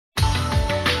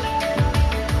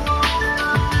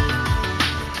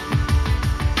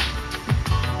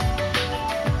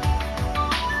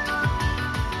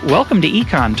Welcome to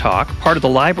Econ Talk, part of the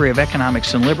Library of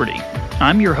Economics and Liberty.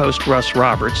 I'm your host, Russ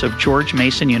Roberts of George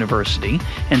Mason University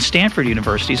and Stanford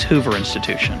University's Hoover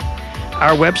Institution.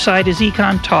 Our website is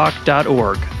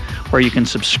econtalk.org, where you can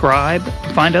subscribe,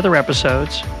 find other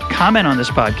episodes, comment on this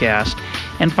podcast,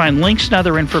 and find links and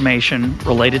other information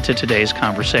related to today's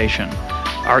conversation.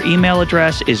 Our email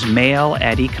address is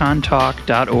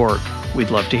mail@econtalk.org.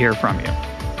 We'd love to hear from you.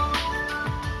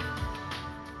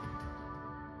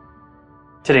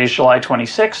 Today is July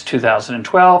 26,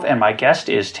 2012, and my guest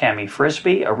is Tammy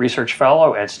Frisbie, a research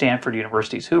fellow at Stanford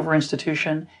University's Hoover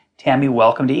Institution. Tammy,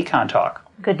 welcome to Econ Talk.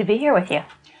 Good to be here with you.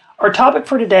 Our topic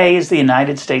for today is the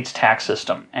United States tax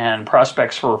system and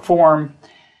prospects for reform,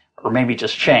 or maybe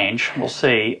just change. We'll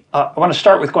see. I want to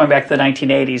start with going back to the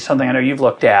 1980s, something I know you've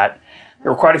looked at.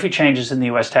 There were quite a few changes in the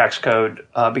U.S. tax code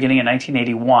beginning in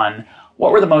 1981.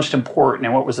 What were the most important,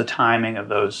 and what was the timing of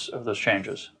those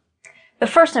changes? The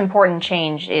first important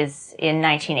change is in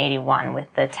 1981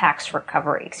 with the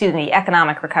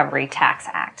Economic Recovery Tax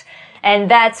Act. And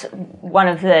that's one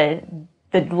of the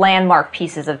landmark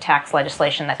pieces of tax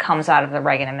legislation that comes out of the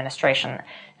Reagan administration.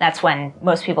 That's when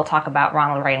most people talk about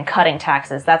Ronald Reagan cutting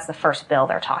taxes. That's the first bill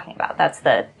they're talking about. That's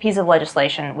the piece of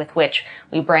legislation with which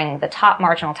we bring the top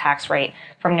marginal tax rate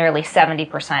from nearly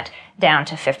 70% down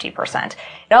to 50%.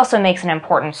 It also makes an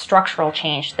important structural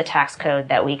change to the tax code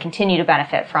that we continue to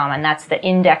benefit from, and that's the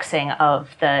indexing of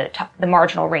the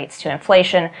marginal rates to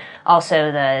inflation.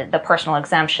 Also, the personal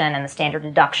exemption and the standard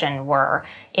deduction were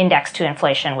indexed to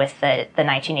inflation with the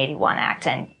 1981 Act.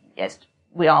 And yes,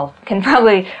 we all can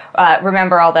probably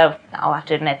remember, although I'll have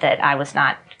to admit that I was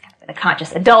not a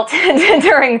conscious adult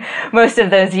during most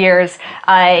of those years.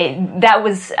 That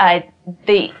was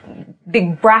the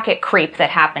big bracket creep that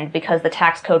happened because the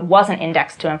tax code wasn't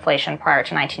indexed to inflation prior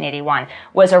to 1981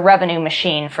 was a revenue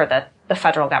machine for the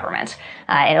federal government.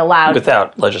 It allowed...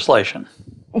 Without legislation.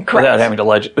 Correct. Without having to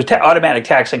automatic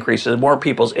tax increases, more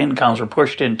people's incomes were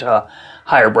pushed into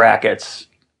higher brackets,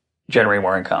 generating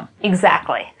more income.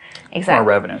 Exactly. More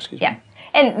revenue, excuse me. Yeah.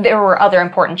 And there were other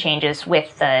important changes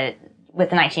with the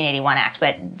 1981 Act,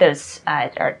 but those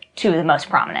are two of the most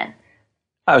prominent.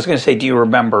 I was going to say, do you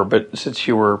remember, but since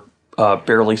you were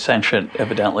barely sentient,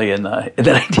 evidently, in the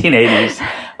 1980s,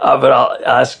 but I'll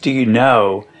ask, do you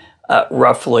know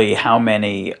roughly how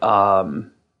many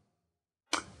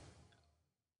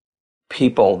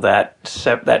people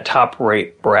that top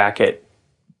rate bracket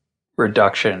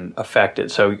reduction affected?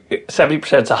 So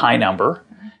 70% is a high number.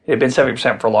 It had been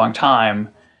 70% for a long time.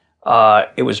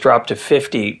 It was dropped to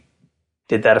 50.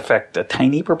 Did that affect a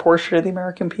tiny proportion of the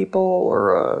American people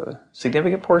or a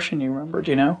significant portion? You remember? Do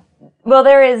you know? Well,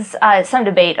 there is some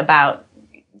debate about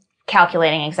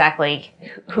calculating exactly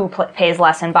who pays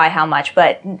less and by how much,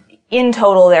 but in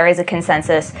total, there is a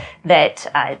consensus that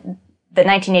the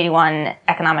 1981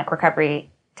 Economic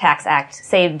Recovery Tax Act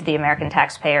saved the American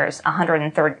taxpayers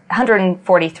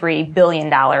 $143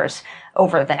 billion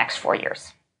over the next 4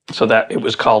 years. So that it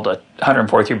was called a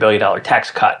 $143 billion tax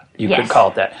cut. You Yes. could call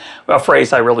it that. Well, a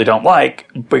phrase I really don't like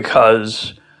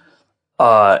because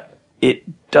it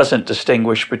doesn't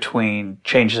distinguish between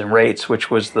changes in rates,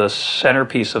 which was the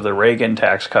centerpiece of the Reagan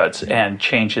tax cuts, and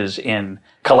changes in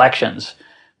collections,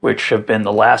 which have been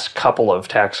the last couple of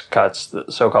tax cuts, the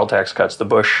so-called tax cuts, the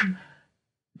Bush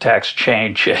tax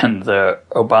change and the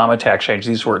Obama tax change.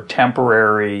 These were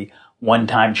temporary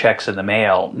one-time checks in the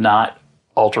mail, not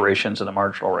alterations in the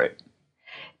marginal rate.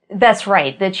 That's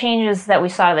right. The changes that we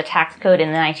saw to the tax code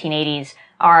in the 1980s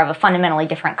are of a fundamentally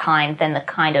different kind than the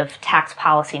kind of tax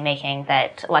policy making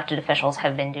that elected officials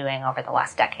have been doing over the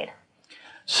last decade.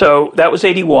 So that was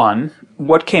 81.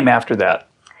 What came after that?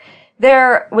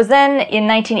 There was then, in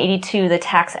 1982, the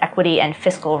Tax Equity and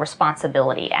Fiscal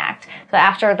Responsibility Act. So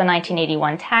after the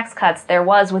 1981 tax cuts, there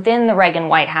was within the Reagan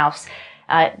White House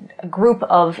a group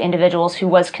of individuals who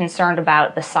was concerned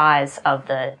about the size of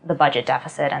the budget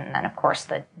deficit and then, of course,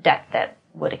 the debt that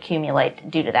would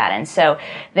accumulate due to that. And so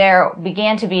there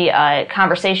began to be a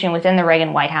conversation within the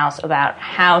Reagan White House about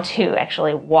how to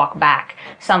actually walk back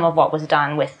some of what was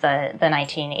done with the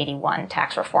 1981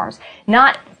 tax reforms.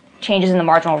 Not changes in the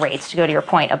marginal rates, to go to your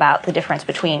point about the difference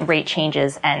between rate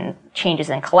changes and changes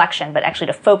in collection, but actually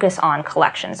to focus on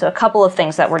collection. So a couple of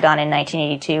things that were done in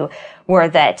 1982 were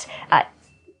that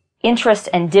interest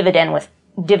and dividend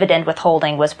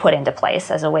withholding was put into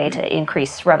place as a way to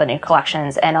increase revenue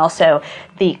collections, and also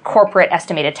the corporate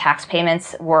estimated tax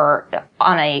payments were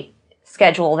on a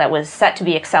schedule that was set to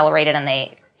be accelerated, and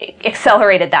they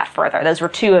accelerated that further. Those were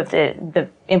two of the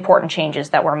important changes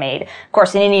that were made. Of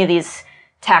course, in any of these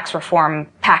tax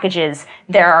reform packages,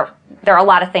 there are a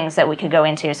lot of things that we could go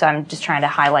into, so I'm just trying to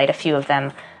highlight a few of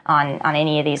them on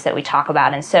any of these that we talk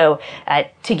about. And so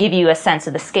to give you a sense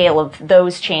of the scale of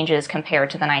those changes compared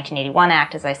to the 1981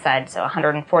 Act, as I said, so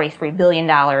 $143 billion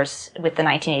with the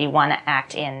 1981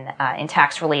 Act in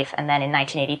tax relief, and then in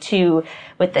 1982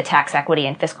 with the Tax Equity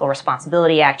and Fiscal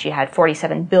Responsibility Act, you had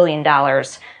 $47 billion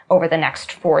over the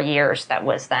next 4 years that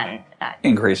was then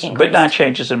increased, but not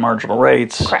changes in marginal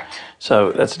rates. Correct.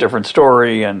 So that's a different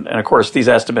story. And of course, these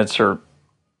estimates are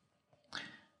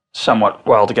somewhat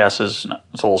wild guesses.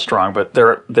 It's a little strong, but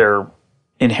they're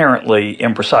inherently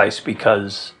imprecise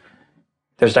because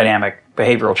there's dynamic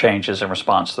behavioral changes in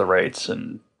response to the rates,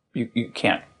 and you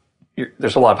can't.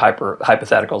 There's a lot of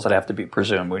hypotheticals that have to be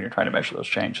presumed when you're trying to measure those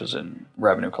changes in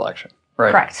revenue collection.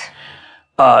 Right.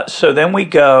 Correct. So then we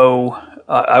go.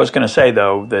 I was going to say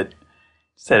though that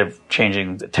instead of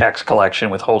changing the tax collection,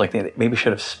 withholding thing, they maybe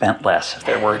should have spent less if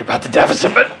they're worried about the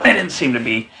deficit, but they didn't seem to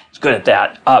be as good at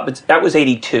that. But that was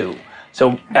 82.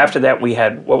 So after that, we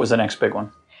had, what was the next big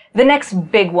one? The next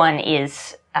big one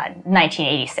is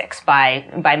 1986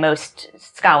 by most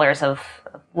scholars of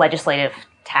legislative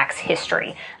tax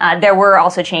history. There were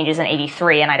also changes in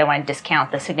 83, and I don't want to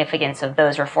discount the significance of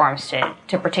those reforms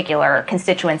to particular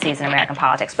constituencies in American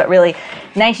politics. But really,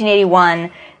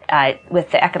 1981 with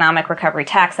the Economic Recovery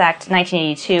Tax Act,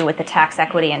 1982 with the Tax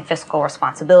Equity and Fiscal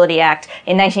Responsibility Act.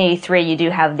 In 1983, you do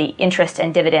have the Interest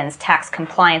and Dividends Tax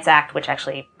Compliance Act, which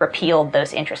actually repealed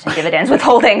those interest and dividends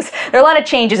withholdings. There are a lot of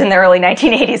changes in the early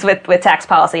 1980s with tax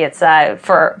policy. It's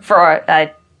for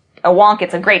a wonk,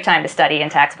 it's a great time to study in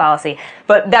tax policy.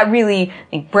 But that really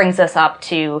brings us up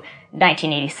to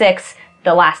 1986,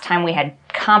 the last time we had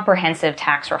comprehensive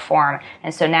tax reform.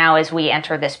 And so now as we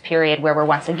enter this period where we're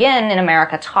once again in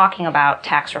America talking about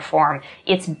tax reform,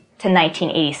 it's to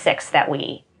 1986 that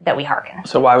we hearken.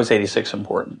 So why was 86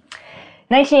 important?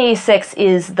 1986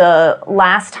 is the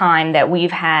last time that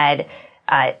we've had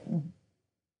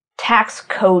tax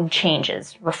code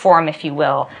changes, reform, if you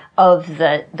will, of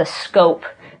the scope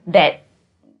that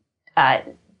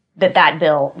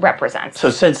bill represents. So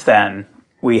since then,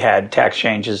 we had tax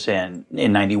changes in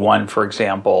 91, for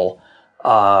example,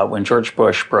 when George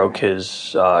Bush broke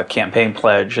his campaign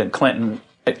pledge, and Clinton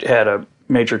had a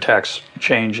major tax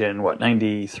change in,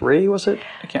 93 was it?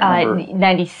 I can't remember.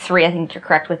 93, I think you're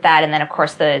correct with that. And then, of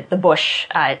course, the Bush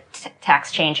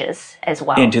tax changes as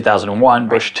well. In 2001,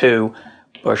 Bush 2,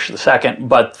 Bush the second.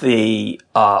 But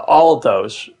all of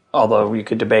those, although you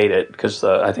could debate it, because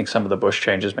I think some of the Bush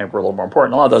changes maybe were a little more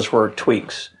important, a lot of those were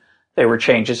tweaks. They were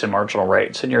changes in marginal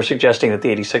rates. And you're suggesting that the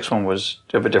 86 one was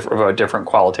of a different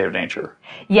qualitative nature.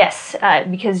 Yes,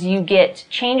 because you get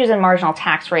changes in marginal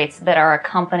tax rates that are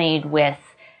accompanied with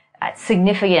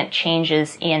significant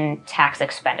changes in tax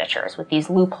expenditures, with these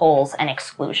loopholes and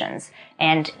exclusions.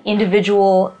 And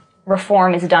individual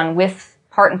reform is done with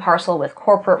part and parcel with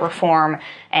corporate reform,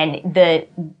 and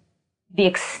the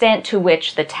extent to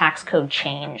which the tax code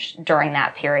changed during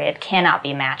that period cannot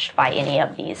be matched by any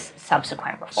of these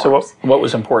subsequent reforms. So what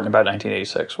was important about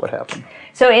 1986? What happened?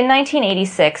 So in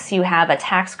 1986, you have a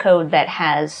tax code that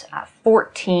has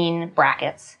 14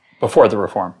 brackets. Before the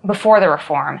reform. Before the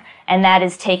reform. And that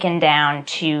is taken down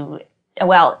to,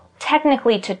 well,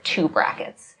 technically to 2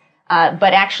 brackets.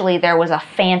 But actually there was a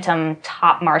phantom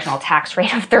top marginal tax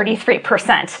rate of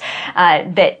 33%,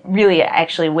 that really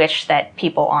actually wish that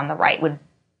people on the right would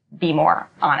be more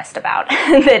honest about.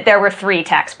 That there were 3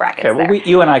 tax brackets there. Well,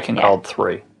 you and I can call it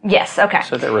 3. Yes, okay.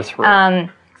 So there were 3.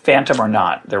 Phantom or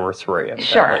not, there were 3. Evidently.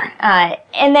 Sure.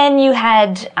 And then you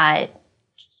had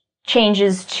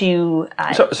changes to...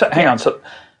 So hang on. So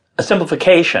a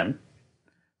simplification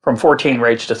from 14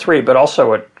 rates to 3, but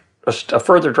also a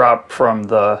further drop from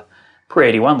the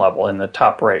pre-81 level in the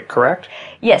top rate, correct?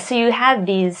 Yes, so you had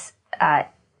this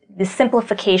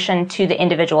simplification to the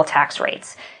individual tax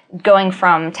rates, going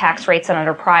from tax rates that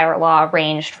under prior law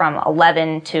ranged from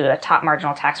 11 to a top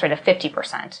marginal tax rate of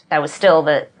 50%. That was still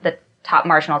the top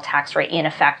marginal tax rate in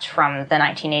effect from the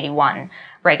 1981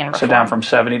 Reagan reform. So down from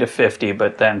 70 to 50,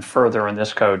 but then further in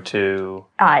this code to...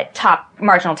 top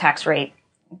marginal tax rate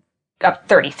up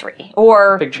 33,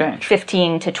 or big change.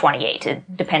 15 to 28,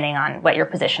 depending on what your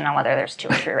position on whether there's 2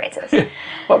 or 3 rates is.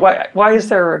 But why is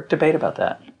there a debate about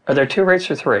that? Are there 2 rates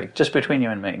or 3? Just between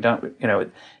you and me. No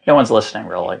one's listening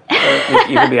really.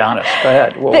 You can be honest. Go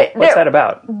ahead. Well, what's that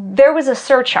about? There was a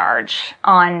surcharge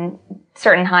on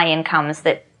certain high incomes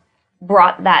that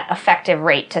brought that effective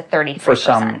rate to 33%. For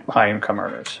some high income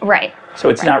earners. Right. So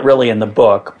it's not really in the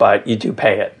book, but you do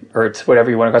pay it, or it's whatever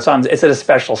you want to call it. It's a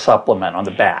special supplement on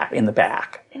the back, in the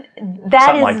back. That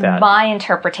Something is like that. my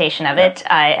interpretation of it.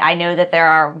 I know that there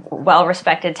are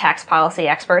well-respected tax policy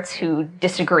experts who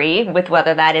disagree with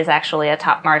whether that is actually a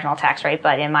top marginal tax rate,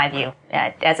 but in my view,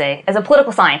 as a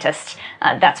political scientist,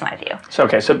 that's my view. So,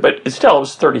 but it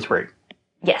was 33,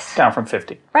 Yes. down from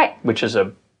 50. Right. Which is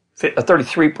a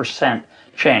 33%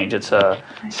 change. It's a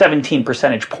 17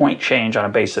 percentage point change on a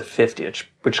base of 50, which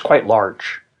is quite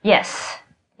large. Yes.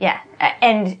 Yeah.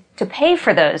 And to pay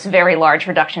for those very large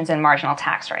reductions in marginal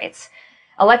tax rates,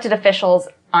 elected officials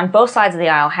on both sides of the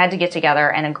aisle had to get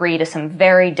together and agree to some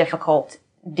very difficult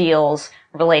deals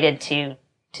related to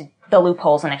the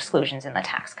loopholes and exclusions in the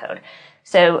tax code.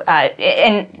 So,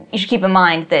 and you should keep in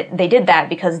mind that they did that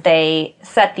because they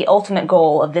set the ultimate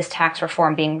goal of this tax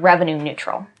reform being revenue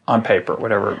neutral. On paper,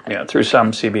 whatever, through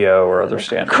some CBO or other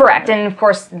standard. Correct. And of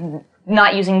course,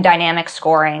 not using dynamic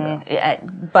scoring,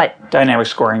 but Dynamic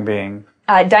scoring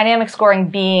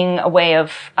being a way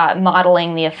of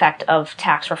modeling the effect of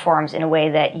tax reforms in a way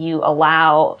that you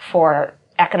allow for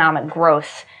economic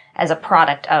growth as a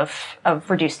product of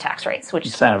reduced tax rates, which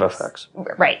incentive effects.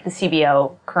 Right, the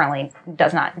CBO currently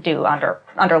does not do under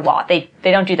law. They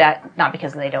don't do that not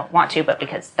because they don't want to, but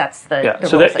because that's the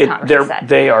rules that Congress has set.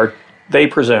 They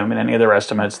presume in any of their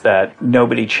estimates that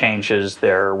nobody changes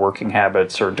their working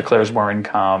habits or declares more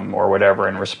income or whatever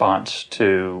in response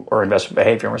to, or investment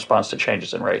behavior in response to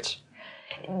changes in rates.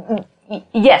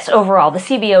 Yes, overall, the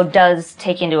CBO does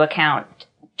take into account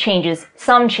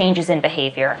some changes in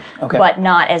behavior, but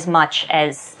not as much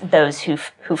as those who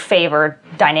favor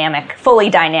fully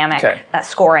dynamic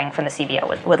scoring from the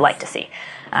CBO would like to see.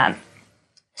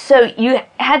 So you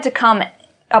had to come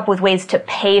up with ways to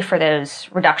pay for those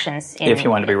reductions. If you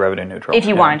wanted to be revenue neutral. If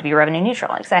you wanted to be revenue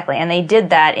neutral, exactly. And they did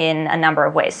that in a number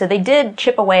of ways. So they did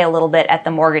chip away a little bit at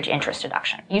the mortgage interest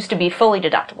deduction. It used to be fully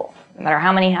deductible. No matter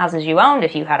how many houses you owned,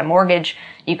 if you had a mortgage,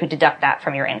 you could deduct that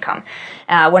from your income.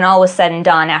 When all was said and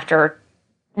done, after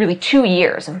really 2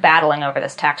 years of battling over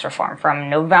this tax reform, from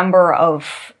November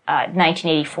of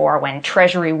 1984, when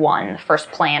Treasury 1, the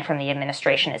first plan from the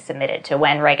administration, is submitted, to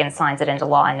when Reagan signs it into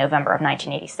law in November of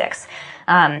 1986,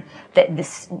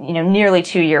 this nearly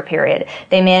 2 year period,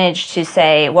 they managed to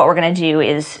say what we're going to do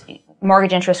is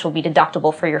mortgage interest will be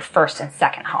deductible for your first and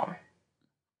second home.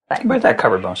 But that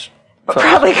covered most.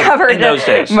 Probably covered in those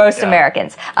days, most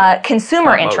Americans.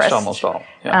 Consumer interest, almost all.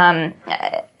 Yeah.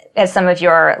 As some of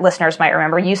your listeners might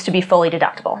remember, used to be fully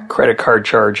deductible. Credit card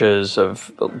charges of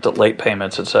late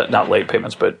payments, not late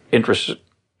payments, but interest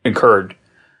incurred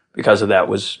because of that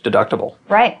was deductible.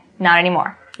 Right. Not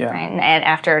anymore. Yeah. Right? And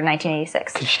after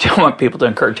 1986. Because you don't want people to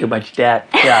incur too much debt.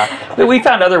 Yeah. But we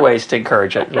found other ways to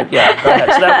encourage it. But yeah, go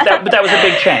ahead. So but that was a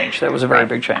big change. That was a very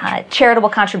big change. Charitable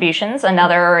contributions,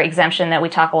 another exemption that we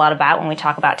talk a lot about when we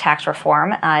talk about tax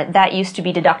reform. That used to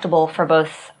be deductible for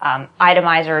both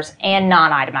itemizers and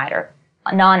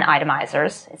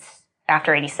non-itemizers. It's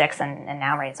after 86, and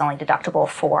now it's only deductible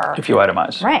for... If you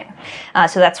itemize. Right.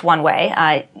 So that's one way.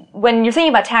 When you're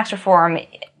thinking about tax reform,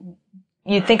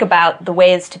 you think about the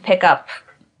ways to pick up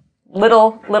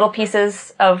little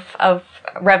pieces of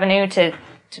revenue to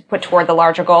put toward the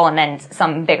larger goal, and then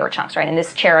some bigger chunks, right? And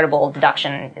this charitable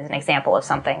deduction is an example of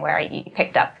something where you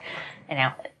picked up,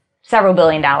 several $1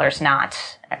 billion, not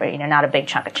a big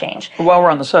chunk of change. While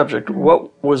we're on the subject,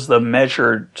 what was the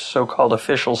measured so-called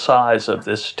official size of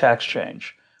this tax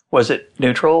change? Was it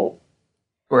neutral,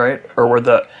 right? Or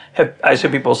I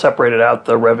assume people separated out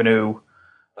the revenue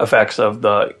effects of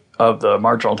the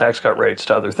marginal tax cut rates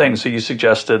to other things. So you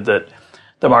suggested that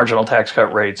the marginal tax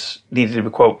cut rates needed to,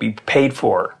 quote, be paid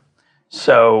for.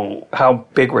 So how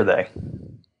big were they?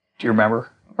 Do you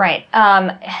remember? Right.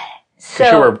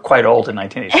 Because you were quite old in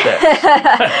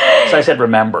 1986. So I said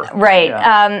remember. Right.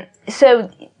 Yeah.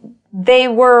 So they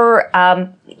were,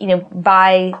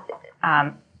 by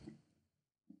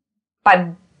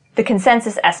the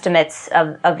consensus estimates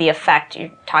of the effect, you're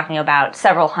talking about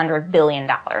several $100 billion.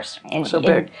 So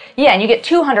big. And you get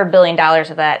 $200 billion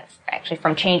of that actually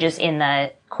from changes in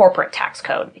the corporate tax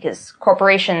code, because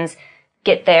corporations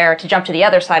get there, to jump to the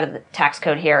other side of the tax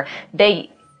code here, they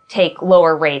take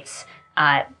lower rates,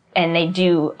 and they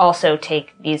do also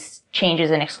take these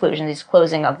changes and exclusions, these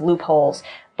closing of loopholes,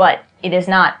 but it is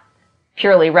not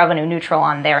purely revenue neutral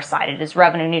on their side. It is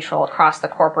revenue neutral across the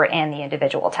corporate and the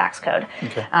individual tax code.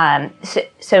 Okay.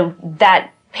 So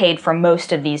that paid for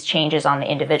most of these changes on the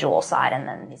individual side, and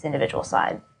then these individual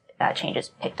side changes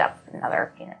picked up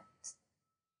another,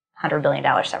 $100 billion,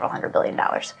 several $100 billion.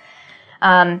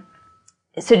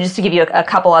 So just to give you a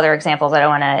couple other examples, I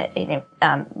don't want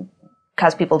to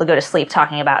cause people to go to sleep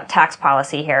talking about tax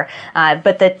policy here,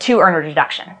 but the two-earner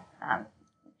deduction.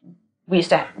 we used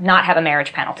to not have a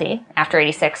marriage penalty. After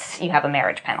 86, you have a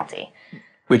marriage penalty.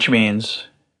 Which means?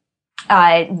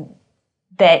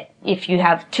 That if you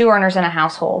have two earners in a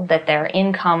household, that their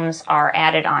incomes are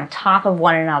added on top of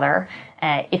one another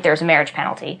if there's a marriage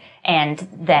penalty, and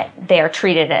that they are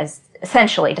treated as,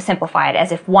 essentially, to simplify it,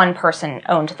 as if one person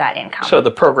owned that income. So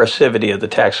the progressivity of the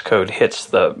tax code hits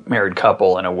the married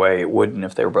couple in a way it wouldn't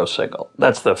if they were both single.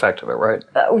 That's the effect of it, right?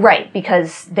 Right,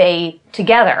 because they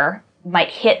together might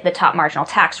hit the top marginal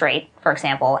tax rate, for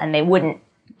example, and they wouldn't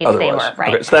if Otherwise. they were,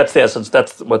 right? Okay, so that's the essence.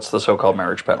 That's what's the so-called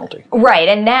marriage penalty. Right,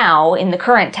 and now, in the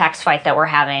current tax fight that we're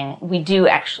having, we do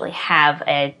actually have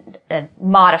a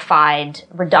modified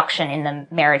reduction in the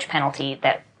marriage penalty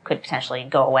that could potentially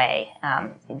go away,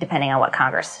 depending on what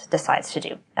Congress decides to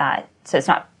do. So it's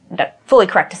not fully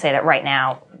correct to say that right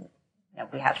now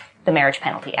we have the marriage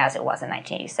penalty as it was in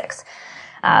 1986.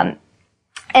 And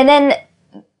then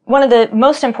one of the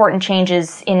most important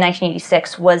changes in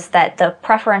 1986 was that the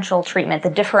preferential treatment, the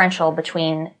differential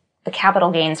between the capital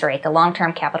gains rate, the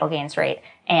long-term capital gains rate,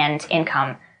 and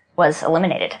income was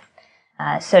eliminated.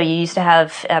 So you used to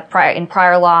have, in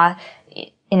prior law,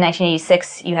 in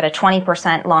 1986, you had a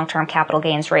 20% long-term capital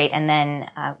gains rate, and then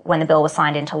when the bill was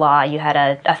signed into law, you had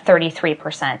a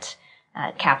 33%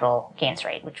 capital gains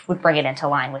rate, which would bring it into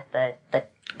line with the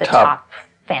top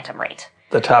phantom rate.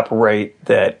 The top rate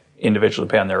that individually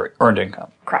pay on their earned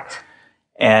income. Correct.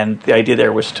 And the idea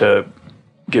there was to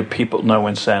give people no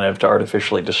incentive to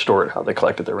artificially distort how they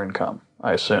collected their income,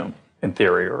 I assume, in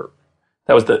theory, or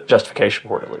that was the justification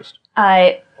for it, at least.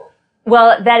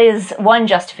 Well, that is one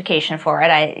justification for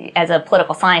it. As a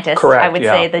political scientist, Correct, I would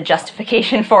say the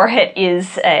justification for it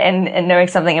is, and knowing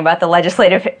something about the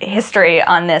legislative history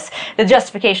on this, the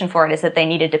justification for it is that they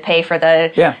needed to pay for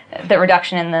the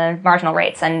reduction in the marginal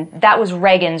rates, and that was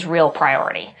Reagan's real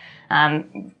priority.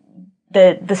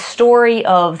 The story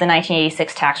of the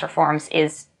 1986 tax reforms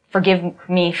is, forgive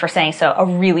me for saying so, a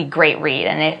really great read.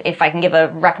 And if I can give a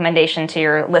recommendation to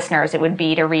your listeners, it would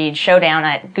be to read Showdown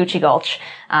at Gucci Gulch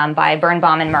by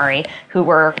Birnbaum and Murray, who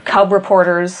were cub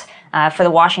reporters for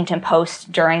the Washington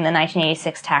Post during the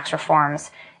 1986 tax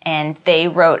reforms. And they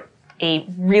wrote a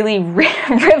really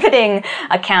riveting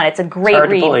account. It's a great read. It's hard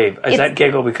to believe. Is that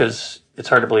giggle because it's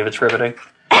hard to believe it's riveting?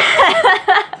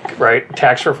 Right?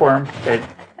 Tax reform?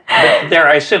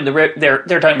 I assume they're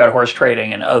talking about horse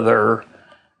trading and other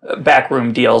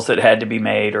backroom deals that had to be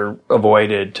made or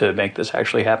avoided to make this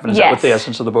actually happen. Is that what the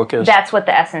essence of the book is? That's what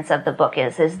the essence of the book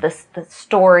is the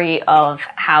story of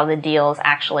how the deals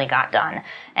actually got done.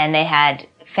 And they had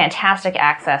fantastic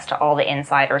access to all the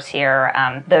insiders here.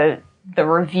 The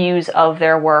reviews of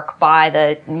their work by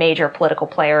the major political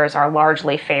players are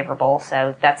largely favorable,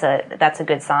 so that's a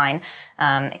good sign.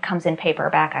 It comes in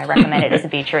paperback. I recommend it as a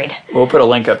beach read. We'll put a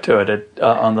link up to it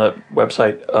on the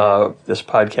website of this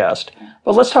podcast.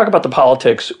 But let's talk about the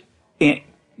politics. The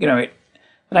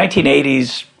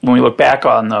 1980s, when we look back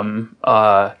on them,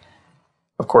 of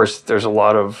course, there's a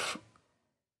lot of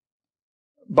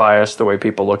bias the way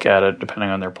people look at it,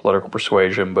 depending on their political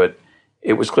persuasion. But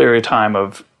it was clearly a time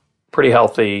of pretty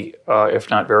healthy, if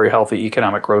not very healthy,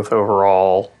 economic growth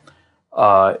overall.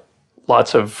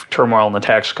 Lots of turmoil in the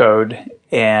tax code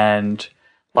and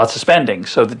lots of spending.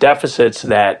 So the deficits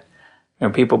that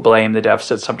people blame the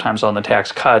deficits sometimes on the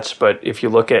tax cuts, but if you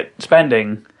look at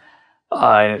spending,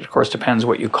 it of course depends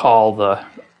what you call the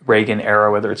Reagan era.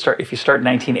 Whether if you start in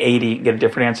 1980, you get a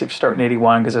different answer if you start in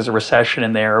 81 because there's a recession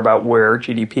in there about where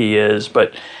GDP is.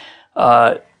 But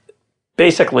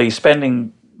basically,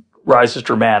 spending rises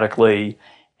dramatically,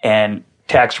 and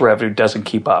tax revenue doesn't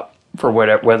keep up for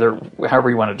however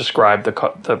you want to describe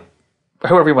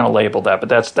however you want to label that. But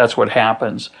that's what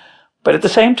happens. But at the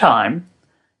same time,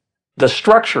 the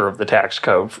structure of the tax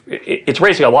code, it's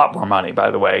raising a lot more money, by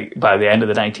the way, by the end of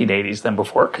the 1980s than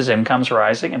before, because income's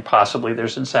rising and possibly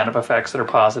there's incentive effects that are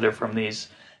positive from these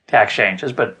tax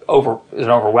changes, but there's an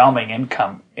overwhelming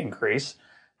income increase.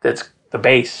 The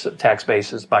tax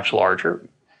base is much larger.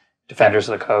 Defenders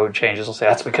of the code changes will say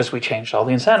that's because we changed all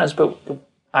the incentives, but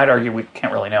I'd argue we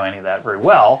can't really know any of that very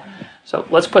well. So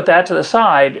let's put that to the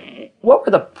side. What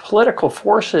were the political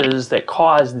forces that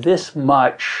caused this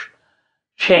much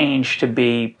change to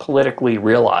be politically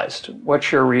realized?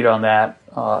 What's your read on that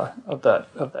of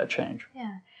that change?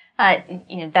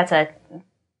 Yeah, that's a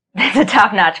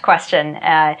top-notch question.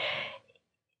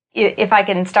 If I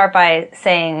can start by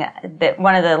saying that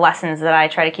one of the lessons that I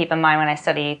try to keep in mind when I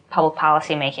study public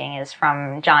policy making is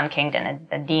from John Kingdon,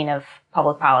 the dean of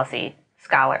public policy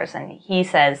scholars, and he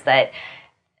says that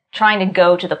trying to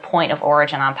go to the point of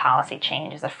origin on policy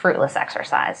change is a fruitless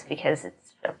exercise because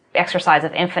it's an exercise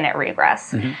of infinite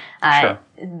regress. Sure.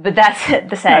 But that's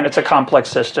the same. And it's a complex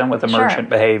system with emergent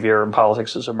behavior, and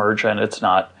politics is emergent. It's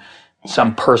not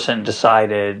some person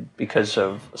decided because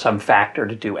of some factor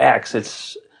to do X.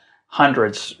 It's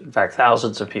hundreds, in fact,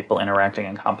 thousands of people interacting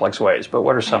in complex ways. But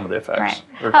what are some of the effects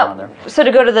that are going on there? So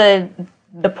to go to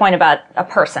the point about a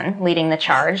person leading the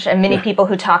charge, and many people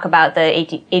who talk about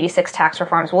the 86 tax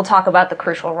reforms will talk about the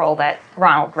crucial role that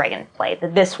Ronald Reagan played,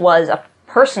 that this was a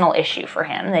personal issue for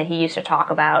him, that he used to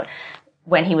talk about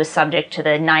when he was subject to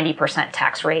the 90%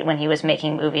 tax rate when he was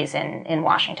making movies in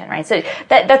Washington, right? So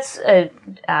that's a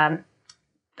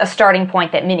starting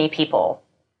point that many people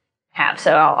have.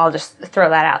 So I'll just throw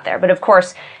that out there. But of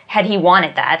course, had he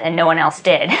wanted that and no one else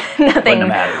did, nothing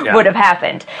would have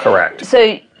happened. Correct.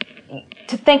 So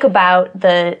to think about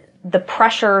the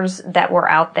pressures that were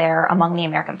out there among the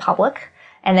American public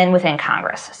and then within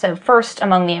Congress. So first,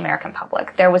 among the American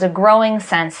public, there was a growing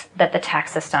sense that the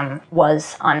tax system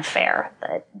was unfair.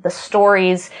 The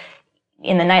stories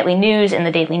in the nightly news, in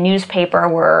the daily newspaper,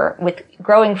 were with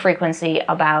growing frequency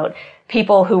about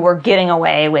people who were getting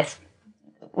away with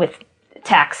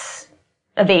tax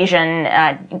evasion,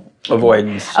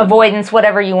 avoidance,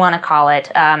 whatever you want to call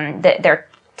it. Their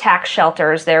tax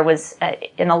shelters. There was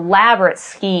an elaborate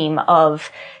scheme of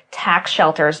tax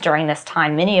shelters during this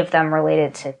time, many of them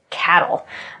related to cattle.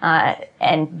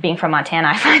 And being from Montana,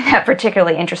 I find that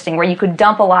particularly interesting, where you could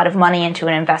dump a lot of money into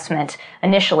an investment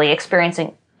initially,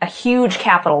 experiencing a huge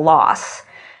capital loss,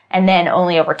 and then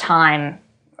only over time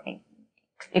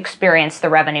experience the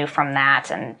revenue from that,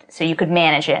 and so you could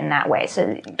manage it in that way.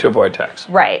 So to avoid tax.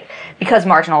 Right. Because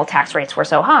marginal tax rates were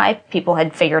so high, people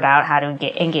had figured out how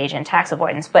to engage in tax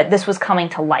avoidance. But this was coming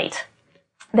to light,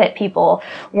 that people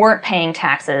weren't paying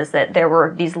taxes, that there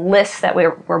were these lists that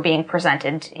were being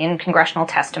presented in congressional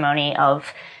testimony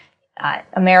of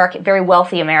very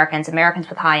wealthy Americans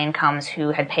with high incomes who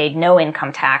had paid no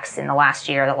income tax in the last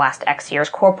X years,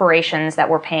 corporations that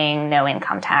were paying no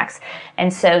income tax.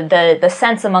 And so the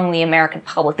sense among the American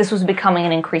public, this was becoming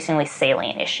an increasingly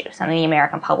salient issue, something the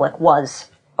American public was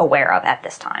aware of at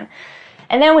this time.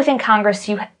 And then within Congress,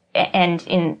 and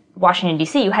in Washington,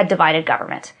 D.C., you had divided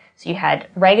government. So you had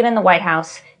Reagan in the White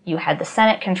House, you had the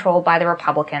Senate controlled by the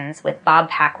Republicans with Bob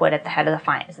Packwood at the head of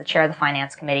as the chair of the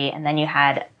Finance Committee, and then you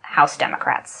had House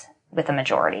Democrats with a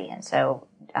majority. And so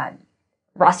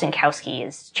Rostenkowski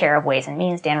is chair of Ways and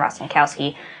Means, Dan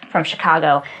Rostenkowski from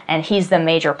Chicago, and he's the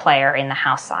major player in the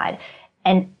House side.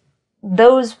 And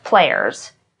those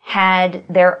players had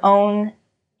their own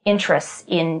interests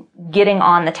in getting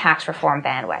on the tax reform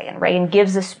bandwagon. Reagan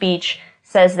gives a speech,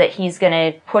 says that he's going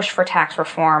to push for tax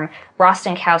reform.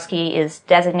 Rostenkowski is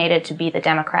designated to be the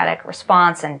Democratic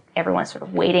response, and everyone's sort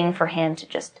of waiting for him to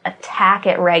just attack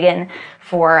at Reagan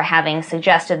for having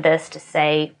suggested this, to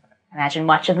say, imagine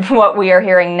much of what we are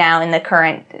hearing now in the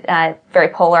current very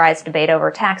polarized debate over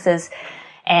taxes.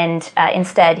 And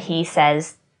instead he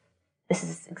says, this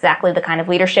is exactly the kind of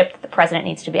leadership that the president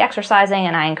needs to be exercising,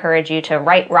 and I encourage you to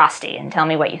write Rosti and tell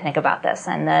me what you think about this.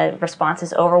 And the response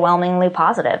is overwhelmingly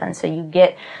positive. And so you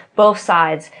get both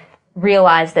sides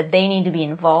realize that they need to be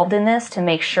involved in this to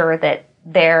make sure that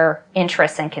their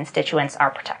interests and constituents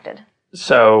are protected.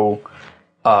 So,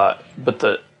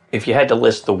 if you had to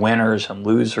list the winners and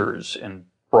losers in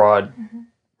broad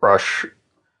brush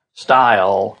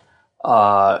style,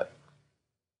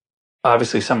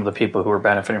 obviously, some of the people who were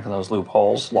benefiting from those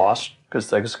loopholes lost because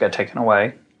they just got taken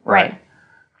away. Right.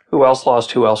 Who else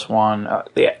lost? Who else won?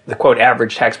 The quote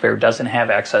average taxpayer doesn't have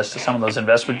access to some of those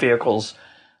investment vehicles.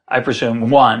 I presume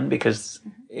won because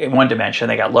in one dimension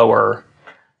they got lower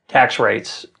tax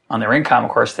rates on their income.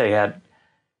 Of course, they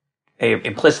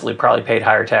implicitly probably paid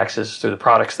higher taxes through the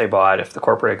products they bought if the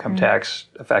corporate income tax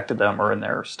affected them, or in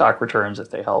their stock returns if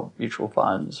they held mutual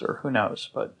funds, or who knows.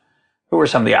 But who were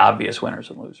some of the obvious winners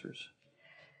and losers?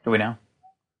 Do we know?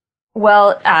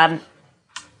 Well,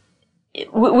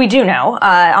 we do know.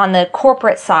 On the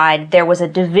corporate side, there was a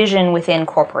division within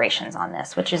corporations on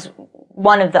this, which is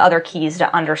one of the other keys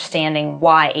to understanding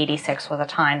why 86 was a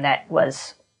time that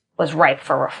was ripe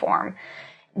for reform.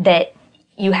 That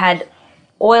you had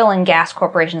oil and gas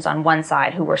corporations on one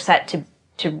side who were set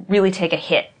to really take a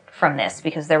hit from this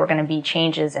because there were going to be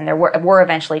changes, and there were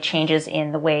eventually changes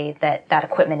in the way that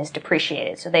equipment is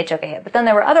depreciated. So they took a hit. But then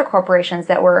there were other corporations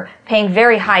that were paying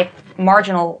very high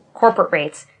marginal corporate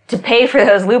rates to pay for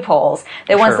those loopholes.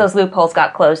 That once those loopholes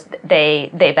got closed, they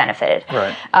benefited.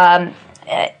 Right.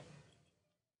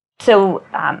 So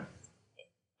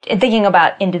in thinking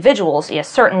about individuals, yes,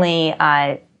 certainly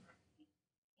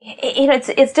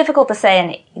It's difficult to say,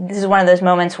 and this is one of those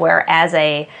moments where, as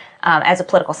a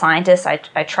political scientist, I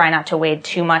try not to wade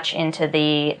too much into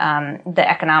the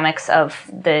economics of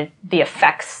the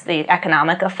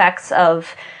economic effects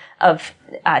of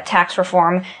tax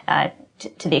reform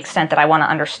to the extent that I want to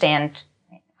understand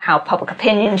how public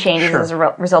opinion changes as a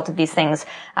result of these things.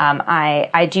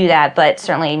 I do that, but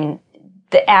certainly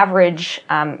the average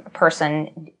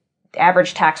person.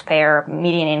 Average taxpayer,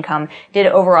 median income, did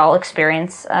overall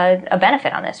experience a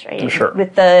benefit on this, right? Sure.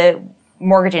 With the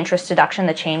mortgage interest deduction,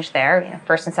 the change there,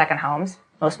 first and second homes,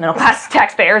 most middle class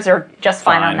taxpayers are just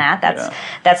fine on that.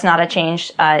 That's not a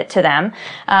change to them.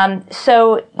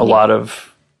 So a lot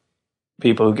of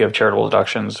people who give charitable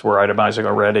deductions were itemizing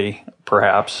already,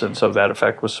 perhaps, and so that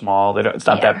effect was small. It's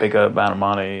not that big an amount of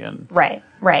money, and right.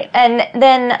 And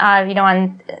then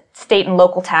on state and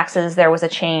local taxes, there was a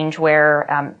change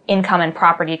where income and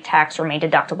property tax remained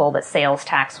deductible, but sales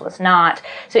tax was not.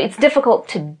 So it's difficult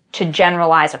to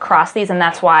generalize across these, and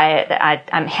that's why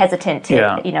I'm hesitant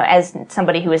to, as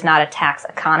somebody who is not a tax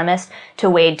economist, to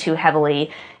wade too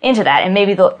heavily into that. And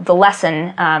maybe the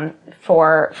lesson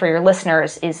for your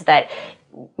listeners is that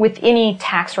with any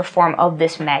tax reform of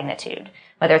this magnitude,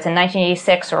 whether it's in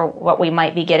 1986 or what we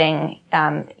might be getting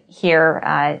here,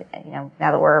 now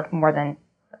that we're more than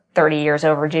 30 years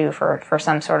overdue for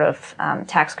some sort of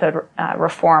tax code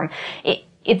reform,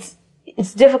 it's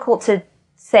difficult to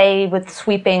say with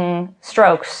sweeping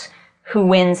strokes who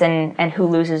wins and who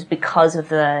loses because of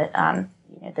the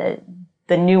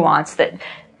nuance that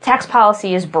tax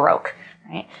policy is broke,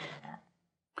 right?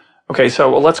 Okay,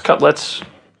 so let's come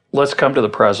to the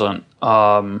present.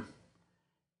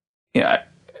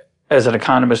 As an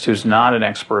economist who's not an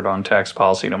expert on tax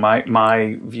policy,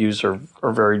 my views are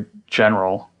very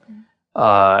general,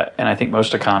 and I think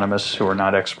most economists who are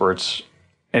not experts,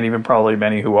 and even probably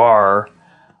many who are,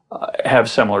 have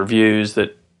similar views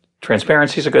that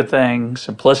transparency is a good thing,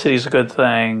 simplicity is a good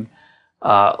thing,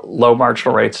 low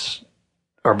marginal rates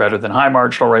are better than high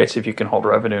marginal rates if you can hold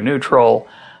revenue neutral.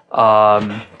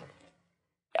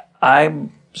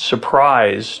 I'm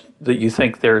surprised that you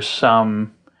think there's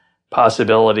some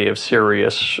possibility of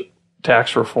serious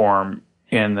tax reform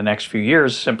in the next few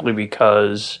years simply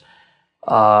because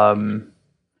none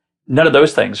of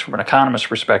those things from an economist's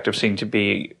perspective seem to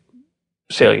be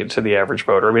salient to the average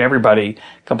voter. I mean, everybody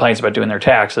complains about doing their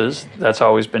taxes. That's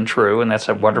always been true, and that's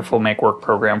a wonderful make-work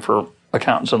program for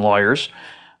accountants and lawyers.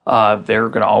 They're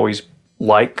going to always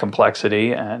like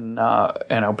complexity and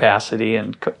opacity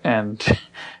and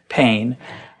pain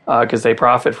because they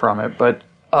profit from it. But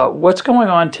what's going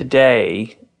on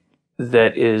today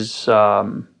that is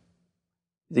that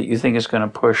you think is going to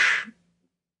push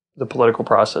the political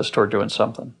process toward doing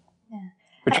something? Yeah.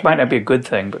 Which might not be a good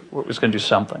thing, but it's going to do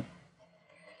something.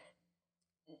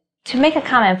 To make a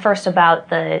comment first about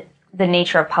the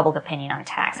nature of public opinion on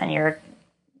tax, and you're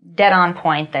dead on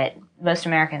point that most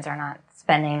Americans are not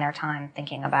spending their time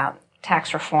thinking about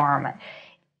tax reform.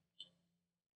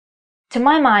 To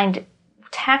my mind,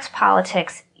 tax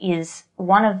politics is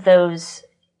one of those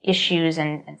issues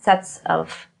and sets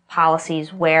of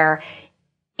policies where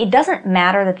it doesn't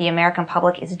matter that the American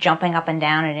public is jumping up and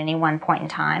down at any one point in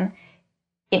time.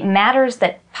 It matters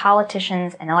that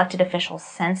politicians and elected officials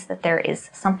sense that there is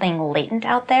something latent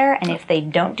out there, and if they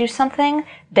don't do something,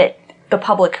 that the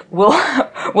public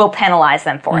will penalize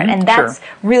them for it. And that's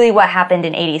really what happened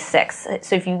in 86.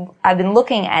 So I've been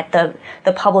looking at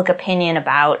the public opinion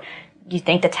about, do you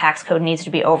think the tax code needs to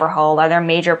be overhauled? Are there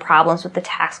major problems with the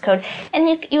tax code?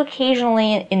 And you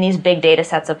occasionally, in these big data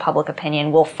sets of public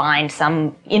opinion, will find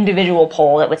some individual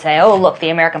poll that would say, oh, look, the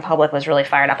American public was really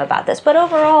fired up about this. But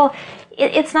overall,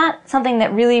 it's not something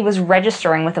that really was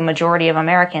registering with the majority of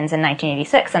Americans in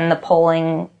 1986. And the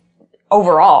polling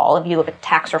overall, if you look at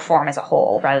tax reform as a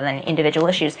whole rather than individual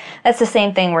issues, that's the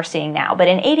same thing we're seeing now. But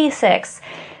in 86,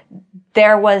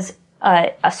 there was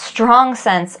a strong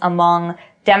sense among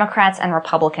Democrats and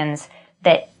Republicans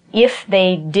that if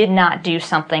they did not do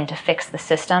something to fix the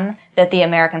system, that the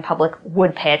American public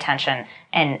would pay attention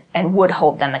and would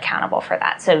hold them accountable for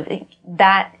that. So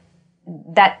that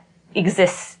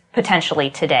exists potentially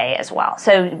today as well.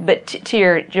 So, but to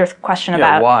your question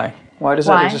about why does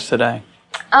that exist today?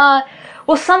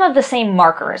 Well, some of the same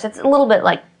markers. It's a little bit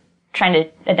like trying to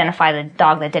identify the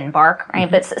dog that didn't bark, right?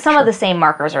 Mm-hmm. But some of the same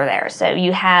markers are there. So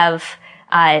you have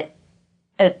a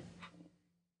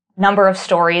number of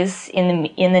stories in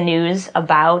the news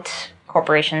about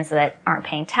corporations that aren't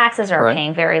paying taxes or are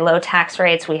paying very low tax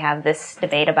rates. We have this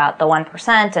debate about the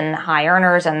 1% and high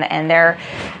earners and their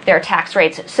tax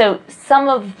rates. So some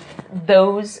of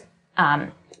those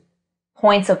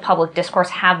points of public discourse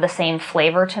have the same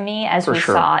flavor to me as we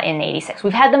sure. saw in '86.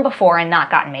 We've had them before and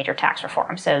not gotten major tax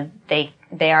reform, so they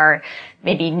are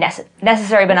maybe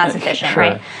necessary but not sufficient,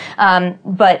 sure. right?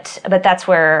 But that's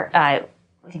where I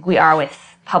think we are with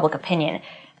public opinion.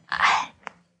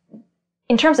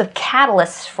 In terms of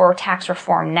catalysts for tax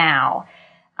reform now,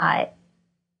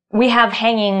 we have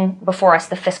hanging before us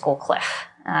the fiscal cliff.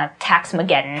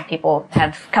 Taxmageddon. People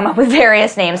have come up with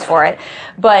various names for it.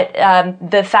 But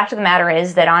the fact of the matter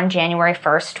is that on January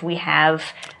 1st, we have...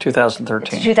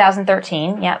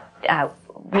 2013, yep.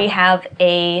 We have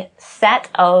a set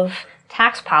of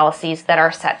tax policies that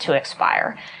are set to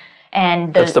expire.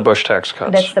 And that's the Bush tax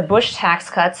cuts. That's the Bush tax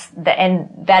cuts, and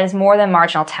that is more than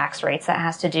marginal tax rates. That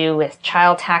has to do with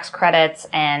child tax credits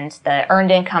and the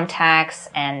earned income tax,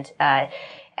 and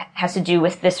has to do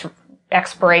with this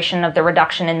expiration of the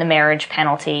reduction in the marriage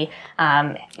penalty.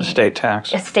 Estate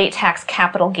tax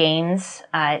capital gains,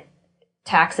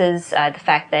 taxes, the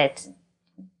fact that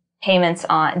payments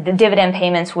on the dividend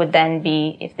payments would then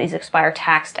be, if these expire,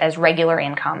 taxed as regular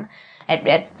income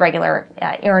at regular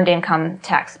earned income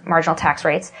tax, marginal tax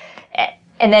rates.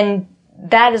 And then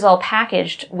that is all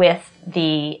packaged with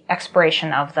the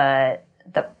expiration of the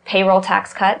payroll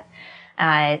tax cut,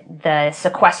 the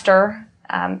sequester,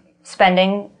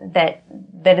 spending that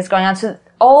is going on. So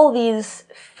all these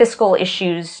fiscal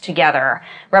issues together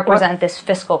represent this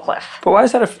fiscal cliff. But why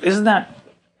is that? Isn't that?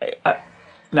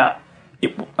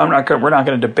 We're not going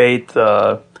to debate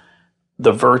the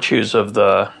virtues of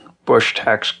the Bush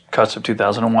tax cuts of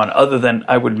 2001. Other than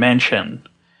I would mention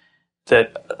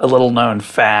that a little known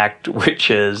fact, which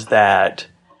is that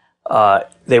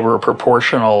they were a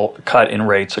proportional cut in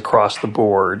rates across the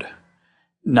board,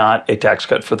 not a tax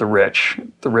cut for the rich.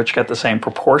 The rich got the same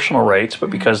proportional rates, but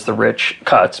because the rich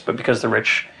have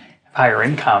higher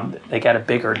income, they got a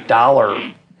bigger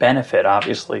dollar benefit,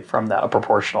 obviously, from a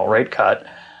proportional rate cut.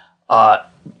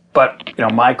 But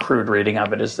my crude reading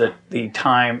of it is that the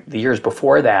years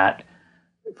before that,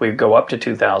 if we go up to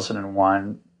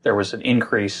 2001, there was an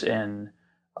increase in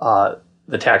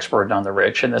the tax burden on the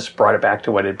rich, and this brought it back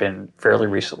to what had been fairly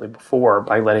recently before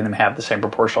by letting them have the same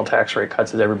proportional tax rate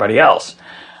cuts as everybody else.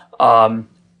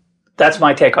 That's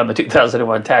my take on the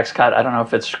 2001 tax cut. I don't know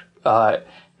if it's, I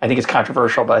think it's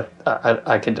controversial, but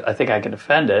I think I can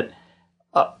defend it.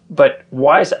 But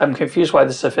I'm confused why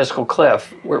this is a fiscal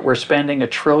cliff. We're spending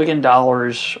 $1 trillion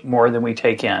more than we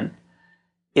take in.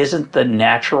 Isn't the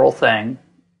natural thing,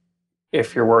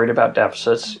 if you're worried about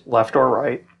deficits, left or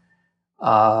right?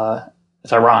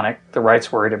 It's ironic. The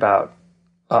right's worried about,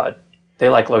 they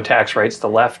like low tax rates. The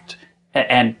left,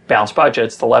 and balanced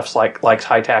budgets. The left's likes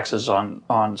high taxes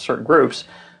on certain groups.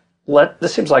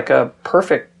 This seems like a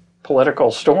perfect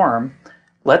political storm.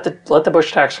 Let the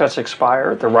Bush tax cuts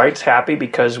expire. The right's happy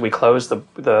because we close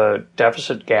the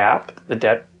deficit gap. The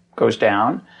debt goes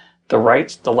down. The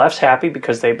left's happy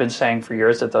because they've been saying for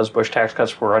years that those Bush tax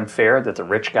cuts were unfair, that the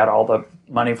rich got all the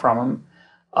money from them.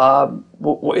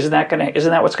 Isn't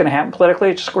that what's going to happen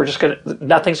politically?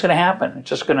 Nothing's going to happen. It's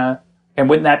just going to, and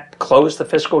wouldn't that close the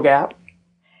fiscal gap?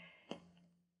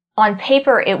 On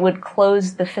paper, it would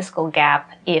close the fiscal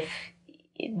gap if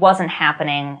it wasn't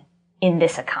happening in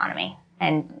this economy.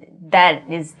 And that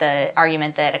is the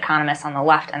argument that economists on the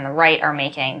left and the right are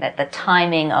making, that the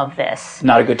timing of this...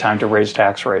 Not a good time to raise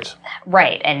tax rates.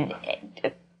 Right. And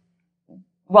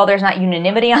while there's not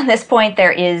unanimity on this point,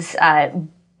 there is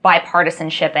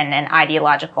bipartisanship and an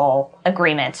ideological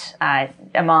agreement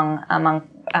among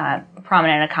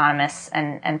prominent economists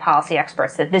and policy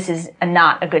experts that this is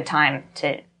not a good time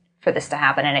for this to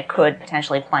happen, and it could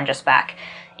potentially plunge us back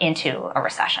into a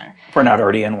recession. We're not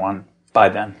already in one by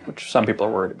then, which some people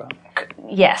are worried about.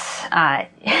 Yes.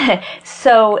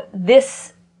 So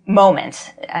this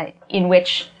moment in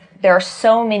which there are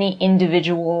so many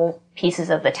individual pieces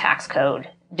of the tax code,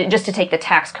 just to take the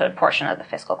tax code portion of the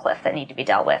fiscal cliff, that need to be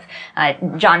dealt with.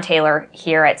 John Taylor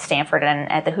here at Stanford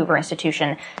and at the Hoover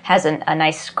Institution has a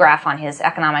nice graph on his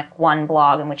Economic One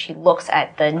blog in which he looks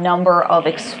at the number of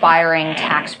expiring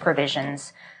tax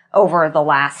provisions over the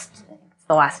last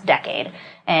decade.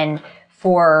 And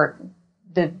for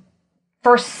the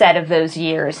first set of those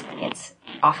years, it's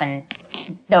often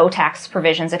no tax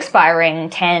provisions expiring,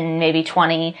 10, maybe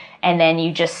 20, and then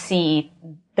you just see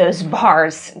those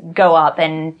bars go up,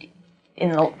 and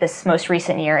in this most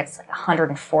recent year, it's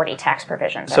 140 tax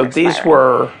provisions. So these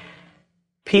were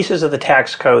pieces of the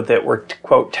tax code that were,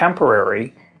 quote,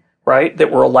 temporary, right, that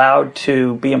were allowed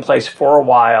to be in place for a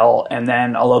while, and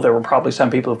then, although there were probably some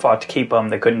people who fought to keep them,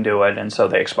 they couldn't do it, and so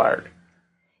they expired.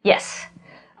 Yes.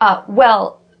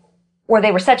 Well, or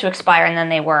they were set to expire and then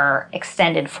they were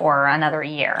extended for another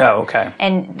year. Oh, okay.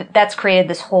 And that's created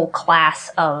this whole class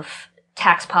of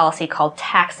tax policy called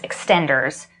tax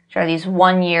extenders, which are these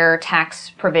one-year tax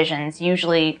provisions,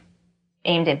 usually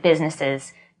aimed at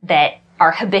businesses that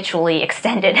are habitually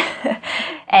extended.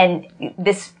 And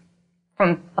this,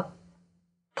 from a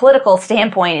political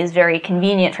standpoint, is very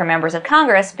convenient for members of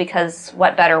Congress, because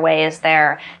what better way is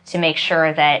there to make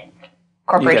sure that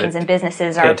corporations and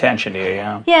businesses pay attention to you,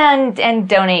 yeah. Yeah, and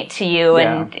donate to you,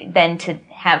 and then to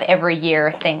have every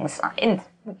year things.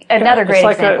 Another great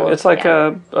example. It's like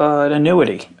an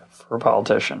annuity for a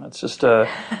politician. It's just a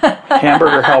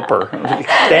hamburger helper,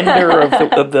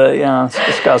 extender of the. Yeah, it's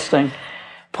disgusting.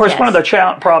 Of course, one of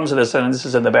the problems of this, and this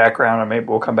is in the background, and maybe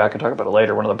we'll come back and talk about it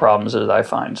later. One of the problems that I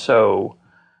find so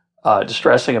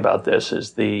distressing about this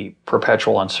is the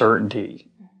perpetual uncertainty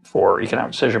for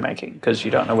economic decision making, because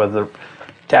you don't know whether the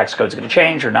tax code is going to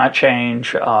change or not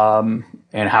change,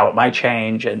 and how it might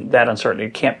change, and that uncertainty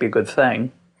can't be a good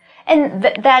thing. And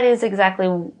that is exactly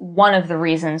one of the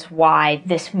reasons why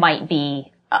this might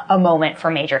be a moment for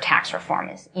major tax reform.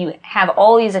 Is you have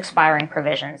all these expiring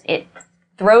provisions. It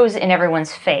throws in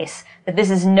everyone's face that this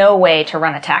is no way to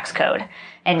run a tax code,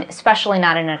 and especially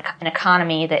not in an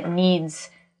economy that needs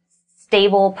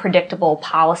stable, predictable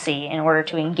policy in order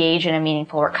to engage in a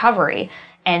meaningful recovery.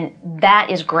 And that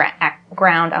is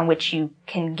ground on which you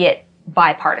can get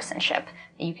bipartisanship.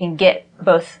 You can get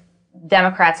both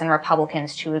Democrats and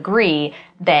Republicans to agree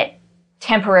that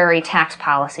temporary tax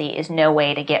policy is no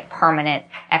way to get permanent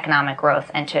economic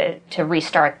growth and to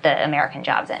restart the American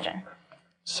jobs engine.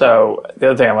 So the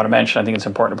other thing I want to mention, I think it's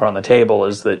important to put on the table,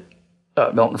 is that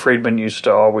Milton Friedman used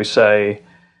to always say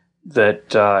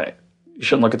that you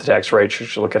shouldn't look at the tax rates, you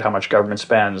should look at how much government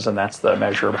spends, and that's the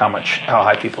measure of how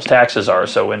high people's taxes are.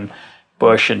 So when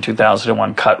Bush in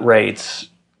 2001 cut rates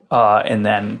and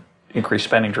then increased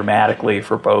spending dramatically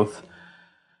for both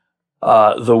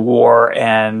the war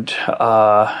and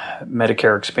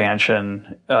Medicare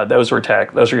expansion, those were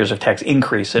years of tax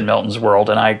increase in Milton's world,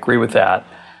 and I agree with that.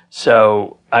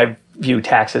 So I view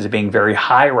taxes as being very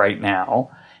high right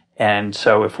now, and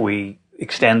so if we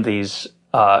extend these,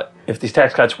 if these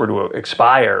tax cuts were to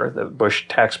expire, the Bush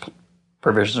tax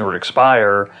provisions were to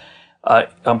expire,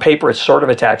 on paper it's sort of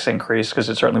a tax increase because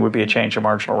it certainly would be a change in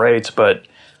marginal rates, but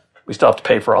we still have to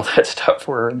pay for all that stuff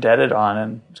we're indebted on,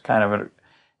 and it's kind of in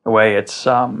a way it's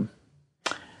a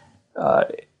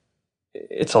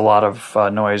lot of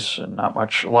noise and not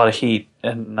much, a lot of heat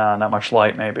and not much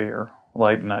light, maybe, or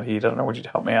light and not heat. I don't know. Would you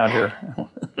help me out here?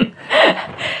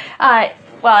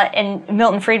 Well, and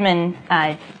Milton Friedman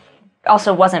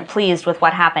also wasn't pleased with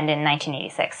what happened in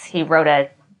 1986. He wrote an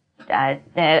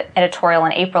editorial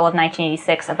in April of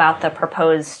 1986 about the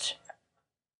proposed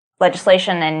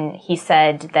legislation, and he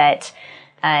said that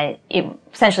it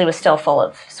essentially was still full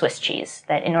of Swiss cheese,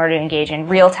 that in order to engage in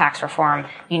real tax reform,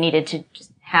 you needed to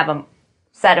just have a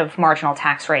set of marginal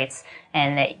tax rates,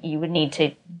 and that you would need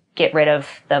to get rid of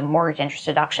the mortgage interest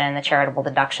deduction, the charitable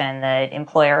deduction, the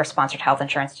employer-sponsored health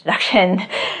insurance deduction,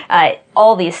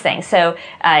 all these things. So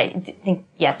I think,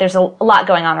 there's a lot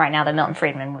going on right now that Milton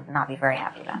Friedman would not be very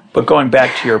happy about. But going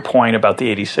back to your point about the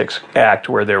 86 Act,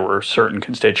 where there were certain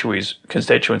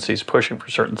constituencies pushing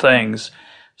for certain things,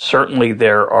 certainly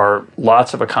there are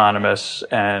lots of economists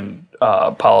and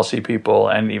policy people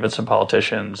and even some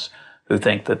politicians who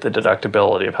think that the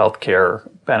deductibility of health care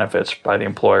benefits by the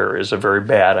employer is a very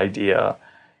bad idea.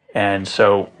 And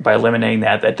so by eliminating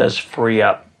that, that does free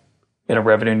up, in a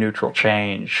revenue neutral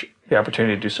change, the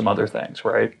opportunity to do some other things,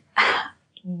 right?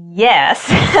 Yes.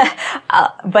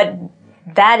 But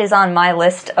that is on my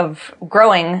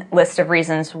growing list of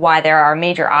reasons why there are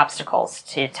major obstacles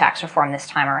to tax reform this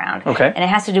time around. Okay. And it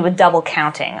has to do with double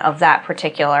counting of that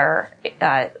particular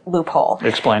loophole.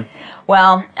 Explain.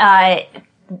 Well,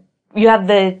 you have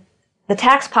the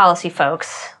tax policy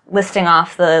folks listing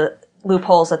off the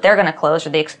loopholes that they're going to close,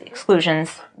 or the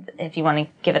exclusions, if you want to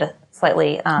give it a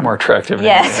slightly more attractive,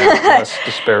 yes, less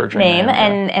disparaging name,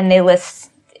 and they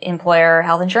list employer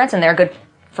health insurance, and they're good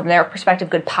from their perspective,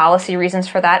 good policy reasons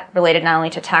for that, related not only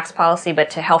to tax policy but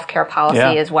to healthcare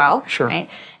policy as well. Sure. Right?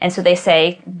 And so they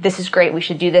say, this is great, we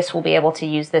should do this, we'll be able to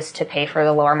use this to pay for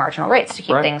the lower marginal rates to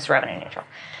keep things revenue neutral.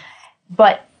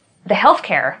 But the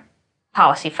healthcare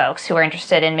policy folks who are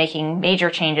interested in making major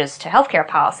changes to healthcare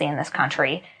policy in this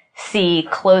country see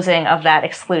closing of that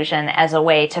exclusion as a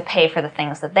way to pay for the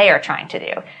things that they are trying to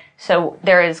do. So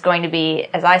there is going to be,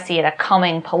 as I see it, a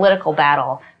coming political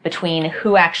battle between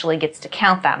who actually gets to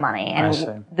count that money.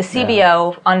 And the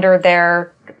CBO, under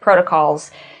their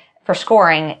protocols for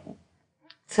scoring,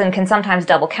 can sometimes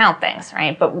double count things,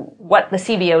 right? But what the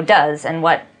CBO does and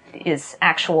what is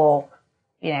actual,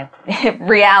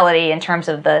 reality in terms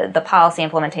of the policy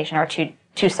implementation are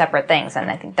two separate things. And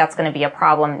I think that's going to be a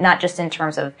problem, not just in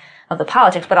terms of the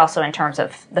politics, but also in terms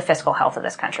of the fiscal health of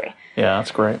this country. Yeah,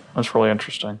 that's great. That's really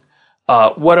interesting.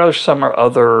 What are some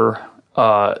other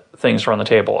things are on the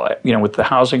table? With the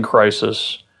housing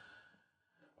crisis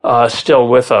still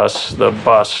with us, the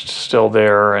bust still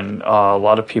there, and a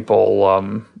lot of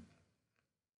people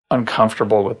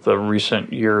uncomfortable with the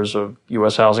recent years of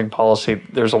U.S. housing policy.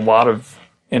 There's a lot of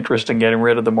interest in getting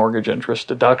rid of the mortgage interest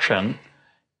deduction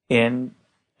in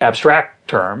abstract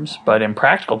terms, but in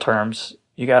practical terms,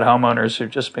 you got homeowners who've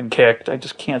just been kicked. I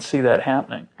just can't see that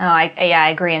happening. Oh, I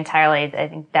agree entirely. I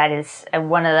think that is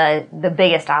one of the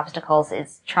biggest obstacles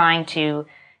is trying to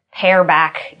pare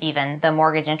back even the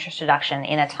mortgage interest deduction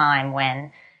in a time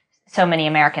when so many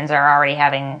Americans are already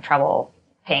having trouble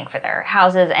paying for their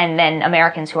houses, and then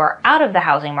Americans who are out of the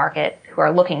housing market, who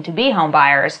are looking to be home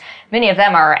buyers, many of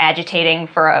them are agitating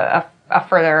for a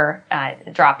further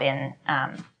drop in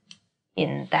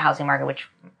the housing market, which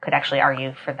could actually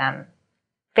argue for them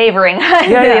favoring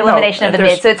the elimination of the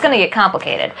mid. So it's going to get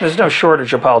complicated. There's no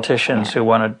shortage of politicians who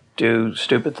want to do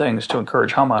stupid things to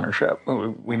encourage home ownership.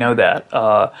 We know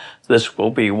that. This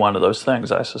will be one of those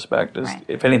things, I suspect.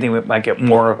 If anything, we might get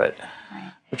more of it,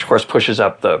 which, of course, pushes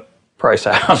up the price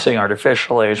of housing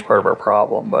artificially as part of our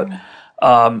problem. But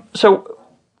so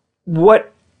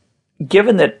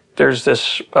given that there's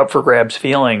this up for grabs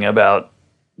feeling about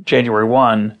January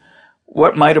 1,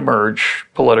 what might emerge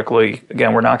politically?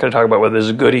 Again, we're not going to talk about whether this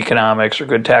is good economics or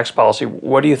good tax policy.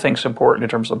 What do you think is important in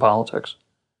terms of politics?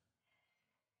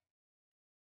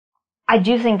 I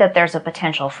do think that there's a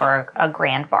potential for a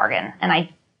grand bargain. And I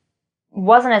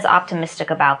wasn't as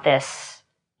optimistic about this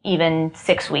even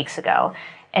 6 weeks ago.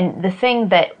 And the thing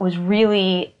that was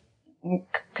really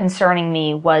concerning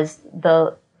me was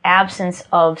the absence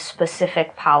of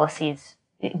specific policies,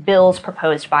 bills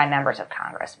proposed by members of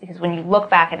Congress. Because when you look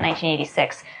back at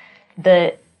 1986,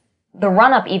 the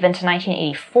run-up even to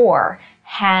 1984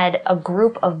 had a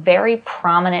group of very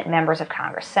prominent members of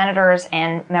Congress, senators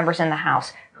and members in the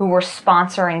House, who were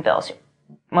sponsoring bills.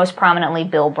 Most prominently,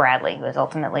 Bill Bradley, who was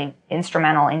ultimately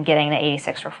instrumental in getting the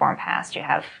 86 reform passed. You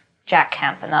have Jack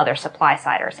Kemp and other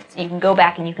supply-siders. You can go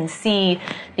back and you can see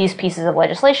these pieces of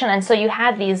legislation. And so you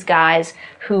had these guys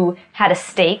who had a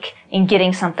stake in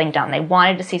getting something done. They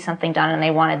wanted to see something done and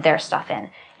they wanted their stuff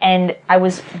in. And I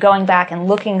was going back and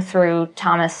looking through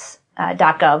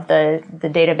Thomas.gov, the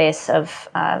database of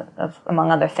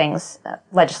among other things,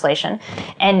 legislation,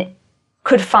 and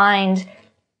could find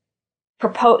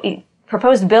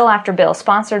proposed bill after bill,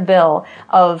 sponsored bill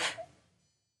of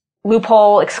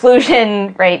loophole,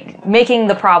 exclusion, right, making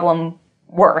the problem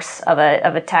worse of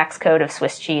a tax code of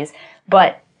Swiss cheese,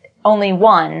 but only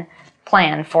one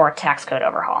plan for tax code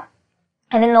overhaul.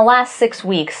 And in the last 6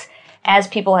 weeks, as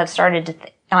people have started to,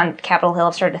 on Capitol Hill,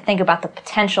 have started to think about the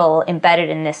potential embedded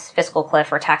in this fiscal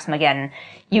cliff or tax-mageddon,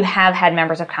 you have had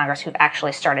members of Congress who've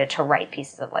actually started to write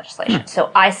pieces of legislation.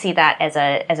 So I see that as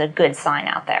a good sign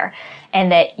out there.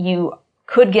 And that you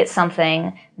could get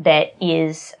something that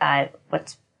is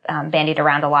what's bandied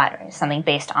around a lot, something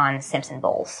based on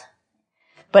Simpson-Bowles.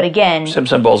 But again...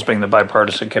 Simpson-Bowles being the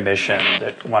bipartisan commission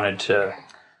that wanted to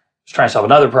try and solve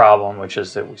another problem, which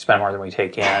is that we spend more than we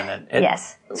take in. And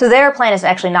yes. So their plan is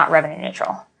actually not revenue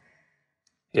neutral.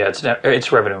 Yeah,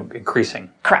 it's revenue increasing.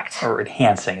 Correct. Or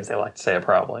enhancing, as they like to say it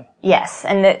probably. Yes,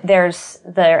 and there's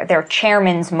their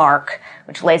chairman's mark,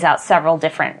 which lays out several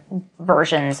different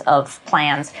versions of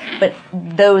plans, but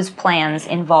those plans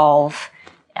involve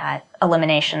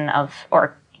elimination of,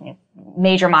 or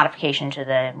major modification to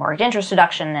the mortgage interest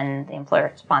deduction and the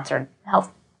employer-sponsored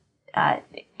health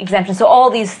exemption. So all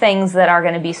these things that are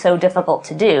going to be so difficult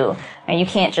to do, and you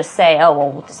can't just say, oh,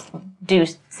 well, we'll just do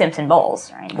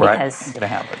Simpson-Bowles, right? Because, it's going to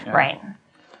happen. Yeah. Right.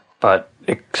 But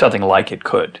something like it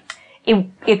could.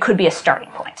 It could be a starting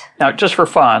point. Now, just for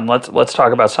fun, let's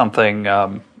talk about something.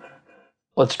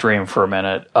 Let's dream for a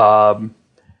minute.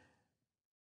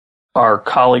 Our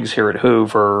colleagues here at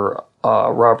Hoover,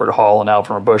 Robert Hall and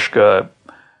Alvin Rabushka,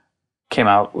 came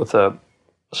out with a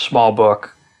small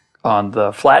book on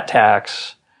the flat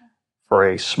tax for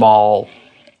a small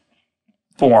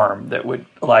form that would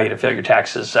allow you to fill your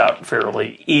taxes out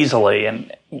fairly easily.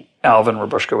 And Alvin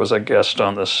Rabushka was a guest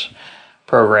on this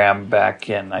program back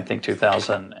in, I think,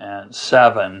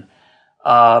 2007.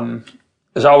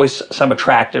 There's always some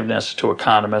attractiveness to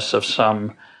economists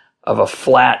of a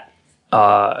flat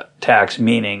tax,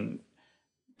 meaning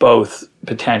both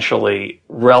potentially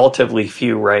relatively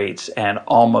few rates and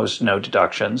almost no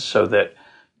deductions, so that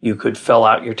you could fill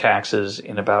out your taxes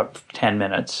in about 10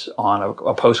 minutes on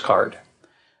a postcard.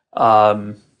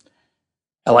 I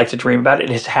like to dream about it.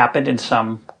 It has happened in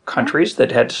some countries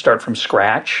that had to start from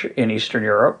scratch in Eastern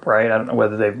Europe, right? I don't know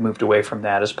whether they've moved away from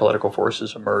that as political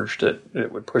forces emerged.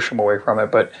 It would push them away from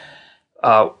it. But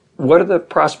what are the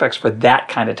prospects for that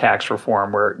kind of tax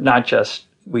reform where not just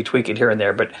we tweak it here and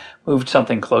there, but move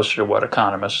something closer to what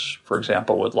economists, for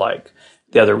example, would like?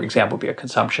 The other example would be a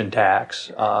consumption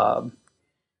tax. Well,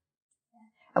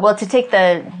 to take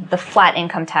the flat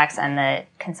income tax and the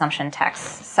consumption tax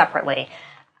separately,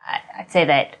 I'd say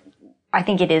that I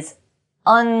think it is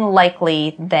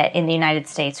unlikely that in the United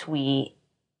States we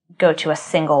go to a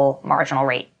single marginal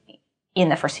rate in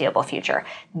the foreseeable future.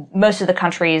 Most of the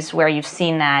countries where you've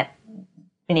seen that,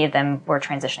 many of them were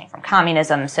transitioning from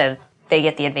communism, so they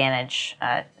get the advantage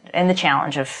and the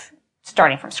challenge of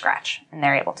starting from scratch, and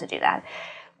they're able to do that.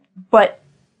 But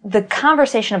the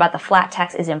conversation about the flat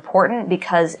tax is important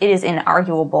because it is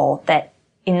inarguable that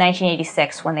in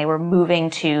 1986, when they were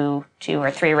moving to 2 or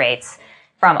 3 rates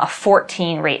from a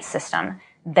 14 rate system,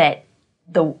 that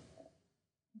the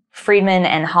Friedman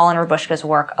and Holland-Rabushka's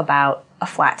work about a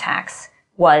flat tax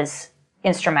was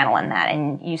instrumental in that.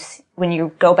 And when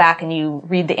you go back and you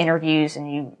read the interviews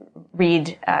and you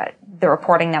read the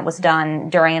reporting that was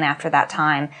done during and after that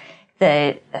time,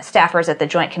 the staffers at the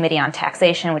Joint Committee on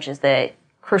Taxation, which is the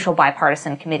crucial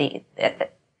bipartisan committee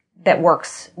that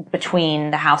works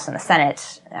between the House and the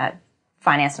Senate,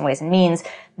 Finance and Ways and Means,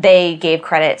 they gave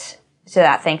credit to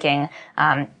that thinking.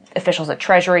 Officials at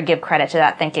Treasury give credit to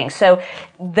that thinking. So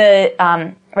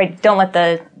right, don't let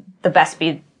the best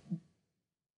be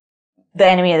the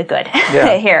enemy of the good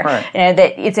here. Right.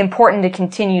 That it's important to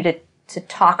continue to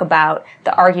talk about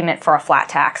the argument for a flat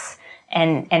tax,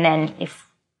 and then if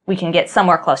we can get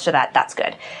somewhere close to that, that's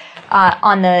good.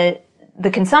 On the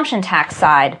consumption tax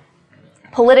side,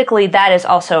 politically, that is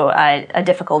also a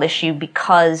difficult issue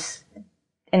because,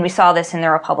 and we saw this in the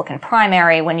Republican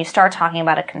primary, when you start talking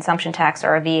about a consumption tax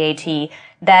or a VAT,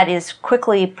 that is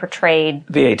quickly portrayed.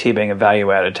 VAT being a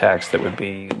value-added tax that would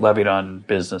be levied on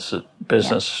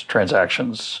business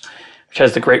transactions, which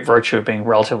has the great virtue of being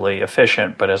relatively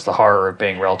efficient, but has the horror of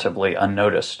being relatively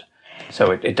unnoticed.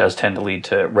 So it does tend to lead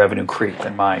to revenue creep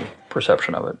in my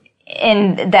perception of it.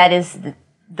 And that is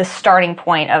the starting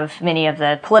point of many of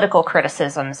the political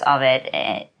criticisms of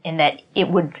it, in that it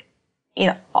would,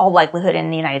 in all likelihood in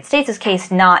the United States'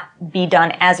 case, not be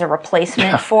done as a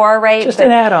replacement for, right? Just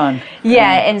an add-on.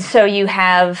 Yeah, and so you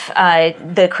have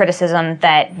the criticism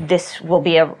that this will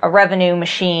be a revenue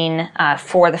machine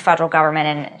for the federal government,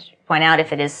 and point out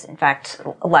if it is, in fact,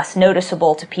 less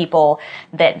noticeable to people,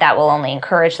 that will only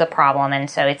encourage the problem, and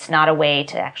so it's not a way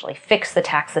to actually fix the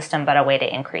tax system, but a way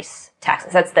to increase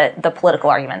taxes. That's the political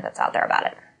argument that's out there about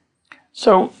it.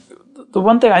 So the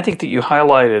one thing I think that you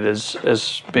highlighted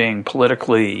as being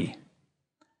politically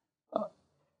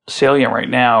salient right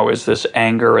now is this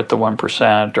anger at the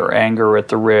 1% or anger at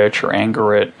the rich or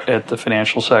anger at the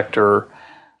financial sector.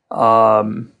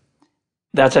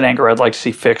 That's an anger I'd like to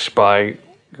see fixed by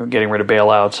getting rid of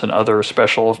bailouts and other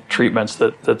special treatments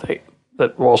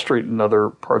that Wall Street and other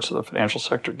parts of the financial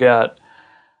sector get.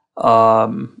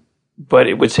 But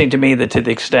it would seem to me that to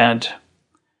the extent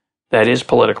that is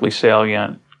politically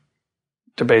salient,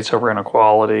 debates over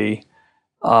inequality,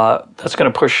 that's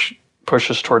going to push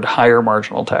us toward higher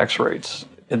marginal tax rates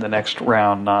in the next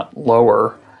round, not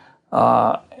lower.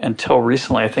 Until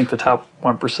recently, I think the top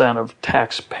 1% of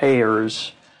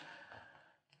taxpayers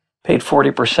paid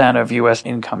 40% of U.S.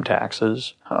 income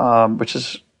taxes,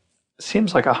 which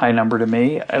seems like a high number to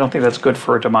me. I don't think that's good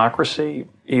for a democracy,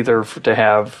 either to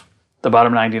have the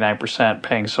bottom 99%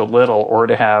 paying so little, or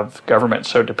to have government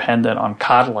so dependent on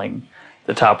coddling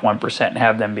the top 1% and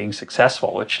have them being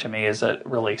successful, which to me is a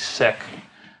really sick,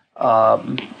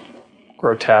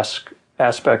 grotesque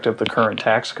aspect of the current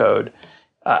tax code.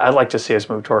 I'd like to see us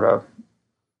move toward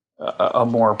a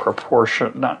more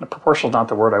proportional, not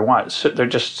the word I want. So, there are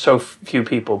just so few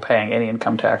people paying any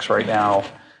income tax right now,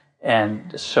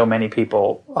 and so many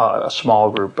people, a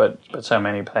small group, but so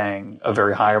many paying a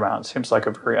very high amount. It seems like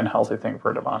a very unhealthy thing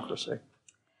for a democracy.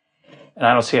 And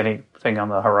I don't see anything on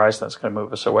the horizon that's going to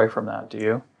move us away from that. Do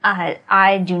you?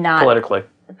 I do not.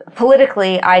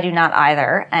 Politically, I do not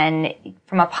either. And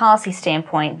from a policy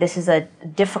standpoint, this is a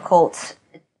difficult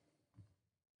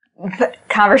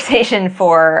conversation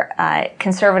for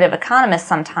conservative economists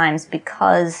sometimes,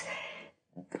 because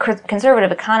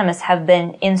conservative economists have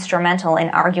been instrumental in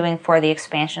arguing for the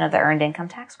expansion of the earned income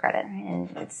tax credit. And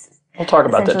we'll talk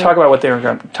about that. Talk about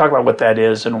what that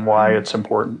is and why it's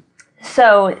important.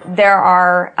 So there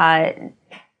are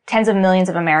tens of millions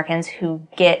of Americans who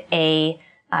get a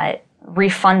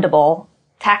refundable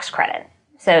tax credit.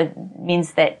 So it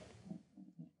means that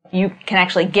you can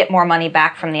actually get more money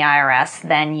back from the IRS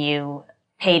than you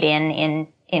paid in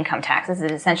income taxes.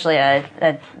 It's essentially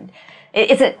the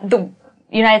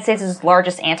United States'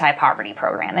 largest anti-poverty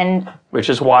program, and which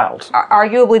is wild.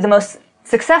 Arguably the most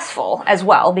successful as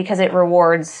well, because it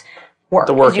rewards work.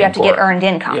 Because you have to get earned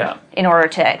income in order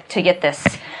to get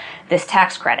this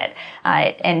tax credit.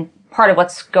 And part of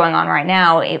what's going on right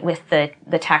now with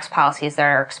the tax policies that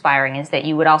are expiring is that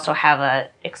you would also have a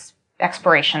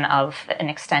expiration of an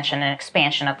extension and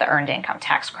expansion of the earned income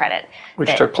tax credit.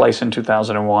 Which took place in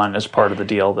 2001 as part of the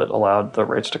deal that allowed the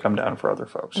rates to come down for other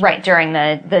folks. Right, during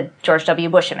the George W.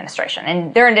 Bush administration.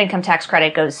 And the earned income tax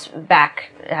credit goes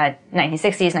back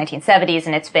 1960s, 1970s,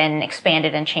 and it's been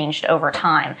expanded and changed over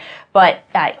time. But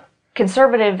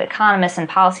conservative economists and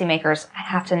policymakers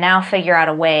have to now figure out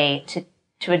a way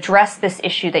to address this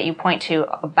issue that you point to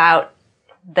about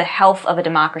the health of a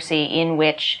democracy in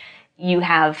which you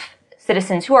have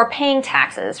citizens who are paying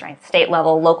taxes, right? State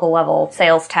level, local level,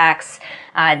 sales tax,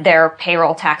 their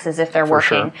payroll taxes if they're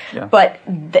working. Sure. Yeah. But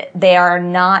they are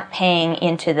not paying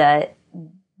into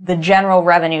the general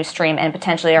revenue stream and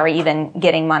potentially are even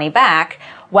getting money back,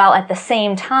 while at the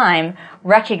same time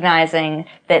recognizing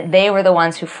that they were the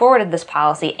ones who forwarded this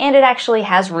policy, and it actually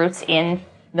has roots in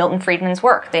Milton Friedman's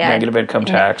work. Negative income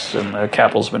tax and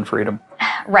capitalism and freedom.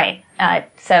 Right.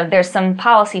 So there's some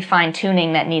policy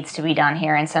fine-tuning that needs to be done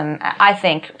here, and I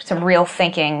think some real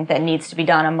thinking that needs to be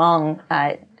done among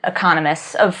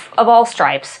economists of all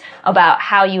stripes about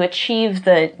how you achieve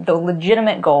the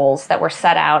legitimate goals that were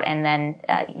set out and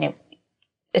then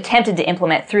attempted to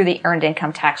implement through the earned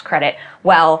income tax credit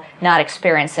while not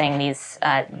experiencing these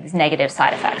negative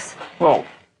side effects. Well,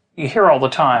 you hear all the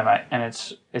time, and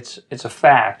it's a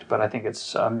fact, but I think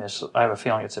I have a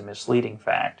feeling it's a misleading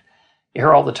fact. You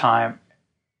hear all the time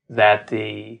that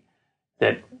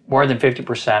more than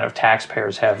 50% of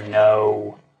taxpayers have pay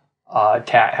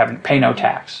no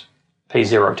tax, pay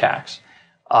zero tax.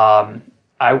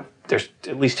 There's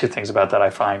at least two things about that I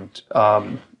find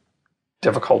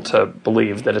difficult to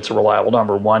believe that it's a reliable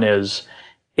number. One is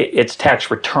it's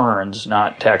tax returns,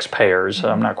 not taxpayers.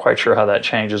 I'm not quite sure how that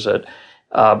changes it.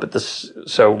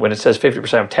 So when it says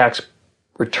 50% of tax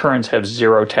returns have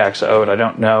zero tax owed, I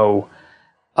don't know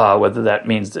whether that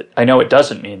means that. I know it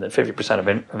doesn't mean that 50% of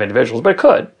individuals, but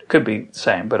it could be the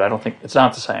same, but I don't think it's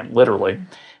not the same, literally.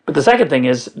 But the second thing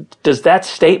is, does that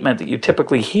statement that you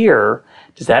typically hear,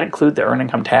 does that include the earned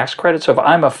income tax credit? So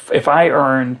if I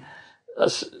earn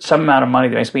some amount of money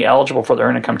that makes me eligible for the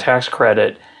earned income tax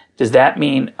credit, does that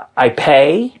mean I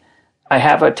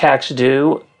have a tax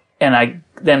due, and I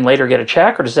then later get a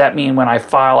check, or does that mean when I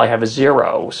file I have a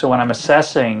zero? So when I'm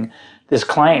assessing this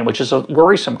claim, which is a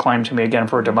worrisome claim to me, again,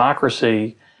 for a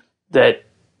democracy, that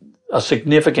a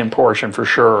significant portion, for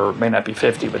sure, may not be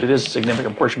 50, but it is a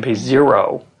significant portion, pays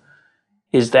zero.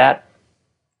 Is that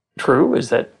true?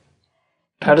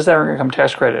 How does that earned income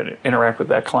tax credit interact with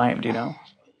that claim? Do you know?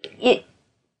 It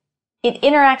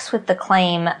interacts with the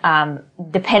claim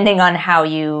depending on how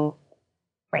you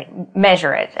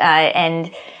measure it,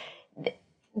 and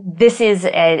this is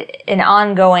an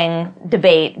ongoing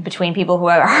debate between people who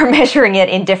are measuring it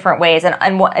in different ways. And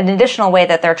an additional way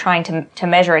that they're trying to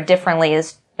measure it differently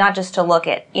is not just to look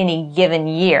at any given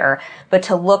year, but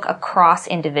to look across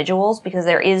individuals, because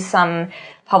there is some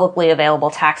publicly available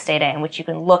tax data in which you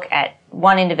can look at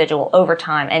one individual over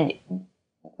time. And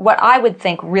what I would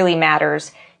think really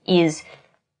matters is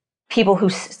people who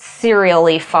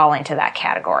serially fall into that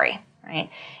category, right?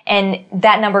 And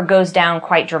that number goes down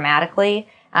quite dramatically.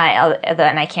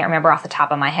 And I can't remember off the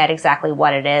top of my head exactly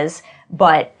what it is,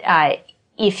 but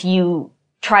if you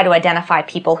try to identify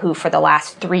people who for the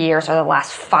last 3 years or the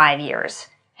last 5 years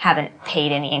haven't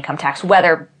paid any income tax,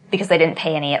 whether because they didn't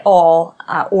pay any at all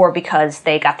or because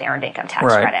they got the earned income tax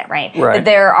credit, right? But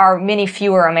there are many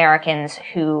fewer Americans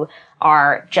who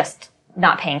are just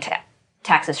not paying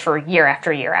taxes for year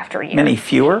after year after year. Many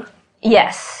fewer?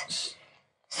 Yes.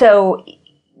 So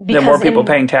there are more people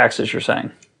paying taxes, you're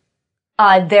saying?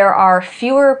 There are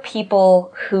fewer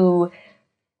people who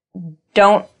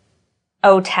don't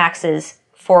owe taxes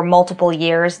for multiple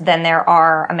years than there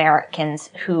are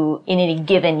Americans who, in any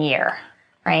given year,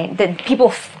 right? That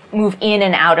people move in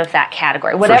and out of that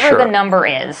category, whatever the number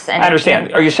is. And I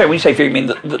understand. Are you saying when you say fewer, you mean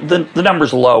the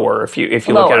number's lower if you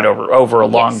look at it over a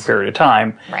long period of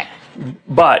time? Right.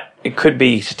 But it could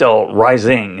be still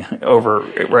rising over,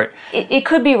 right? It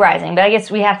could be rising, but I guess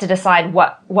we have to decide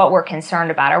what we're concerned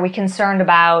about. Are we concerned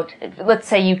about, let's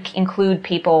say you include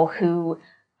people who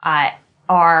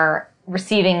are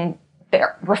receiving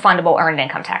their refundable earned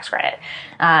income tax credit,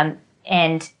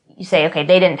 and you say, okay,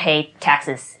 they didn't pay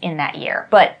taxes in that year,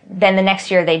 but then the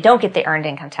next year they don't get the earned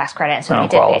income tax credit, and so they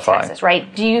did pay taxes,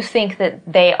 right? Do you think that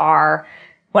they are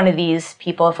one of these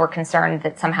people, if we're concerned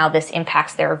that somehow this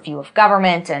impacts their view of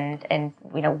government and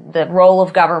the role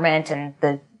of government and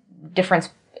the difference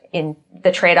in the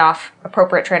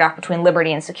appropriate trade-off between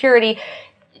liberty and security?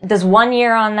 Does 1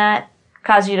 year on that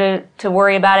cause you to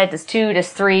worry about it? Does 2,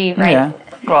 does 3, right? Yeah.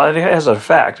 Well, it has an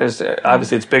effect.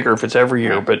 Obviously, it's bigger if it's every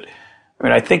year, but I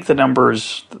mean, I think the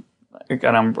numbers,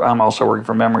 and I'm also working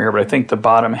from memory here, but I think the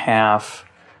bottom half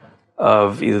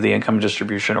of either the income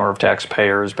distribution or of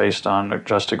taxpayers based on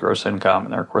adjusted gross income,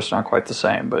 and they're, of course, not quite the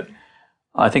same, but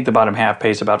I think the bottom half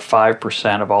pays about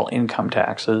 5% of all income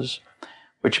taxes,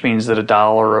 which means that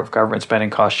 $1 of government spending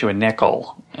costs you a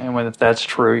nickel. And if that's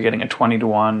true, you're getting a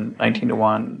 20-to-1,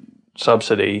 19-to-1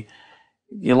 subsidy.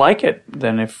 You like it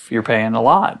than if you're paying a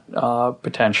lot,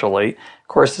 potentially. Of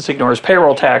course, this ignores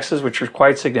payroll taxes, which are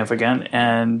quite significant,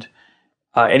 and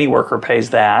any worker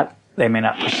pays that. They may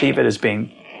not perceive it as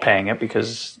paying it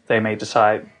because they may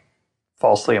decide,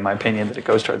 falsely in my opinion, that it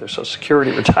goes toward their Social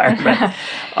Security retirement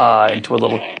into a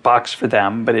little box for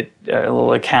them, but a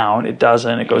little account. It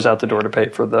doesn't. It goes out the door to pay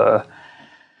for the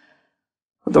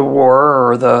war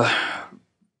or the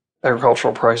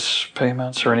agricultural price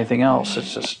payments or anything else.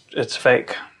 It's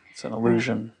fake. It's an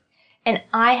illusion. And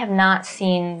I have not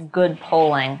seen good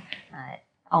polling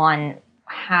on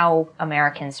how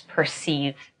Americans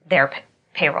perceive their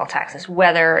payroll taxes,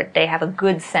 whether they have a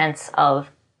good sense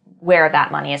of where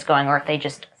that money is going, or if they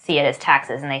just see it as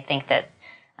taxes and they think that,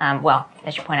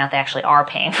 as you point out, they actually are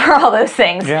paying for all those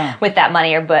things with that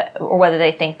money, or whether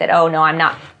they think that, oh no, I'm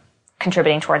not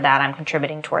contributing toward that, I'm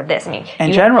contributing toward this. I mean,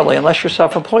 and generally, unless you're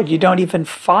self-employed, you don't even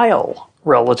file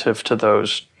relative to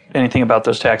anything about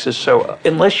those taxes. So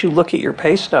unless you look at your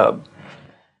pay stub,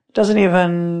 it doesn't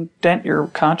even dent your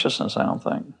consciousness, I don't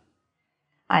think.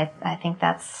 I think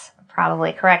that's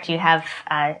probably correct. You have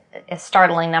a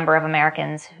startling number of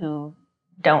Americans who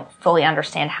don't fully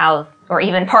understand how, or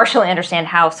even partially understand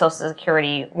how Social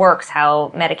Security works,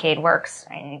 how Medicaid works.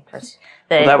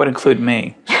 Well, that would include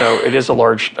me. So it is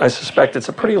I suspect it's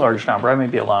a pretty large number. I may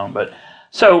be alone, but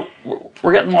so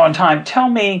we're getting low on time. Tell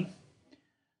me,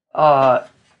 I'll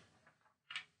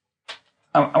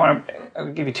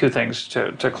give you two things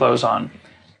to close on.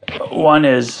 One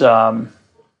is a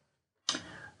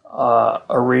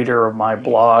reader of my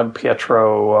blog,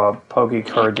 Pietro Poggi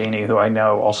Corradini, who I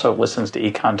know also listens to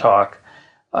Econ Talk,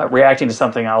 reacting to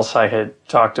something else I had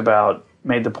talked about,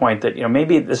 made the point that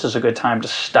maybe this is a good time to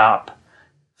stop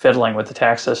fiddling with the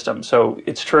tax system. So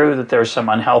it's true that there's some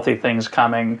unhealthy things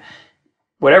coming.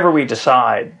 Whatever we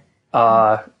decide,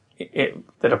 that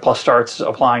it starts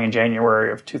applying in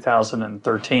January of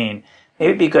 2013, maybe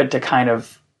it'd be good to kind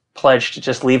of pledge to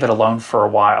just leave it alone for a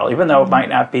while, even though it might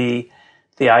not be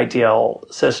the ideal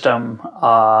system.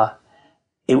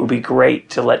 It would be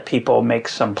great to let people make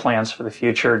some plans for the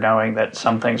future, knowing that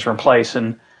some things are in place.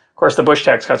 And of course, the Bush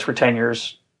tax cuts for 10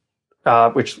 years,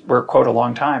 which were, quote, a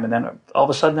long time, and then all of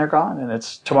a sudden they're gone and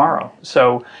it's tomorrow.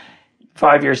 So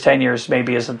 5 years, 10 years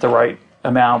maybe isn't the right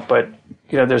amount, but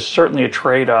there's certainly a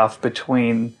trade-off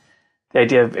between the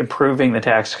idea of improving the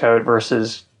tax code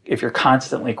versus if you're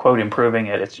constantly, quote, improving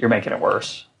it, you're making it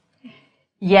worse.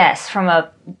 Yes, from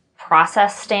a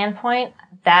process standpoint,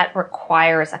 that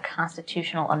requires a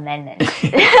constitutional amendment.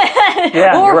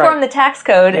 We'll reform the tax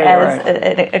code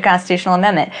as a constitutional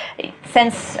amendment.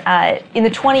 Since in the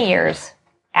 20 years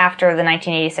after the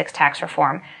 1986 tax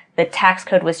reform, the tax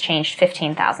code was changed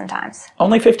 15,000 times.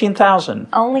 Only 15,000?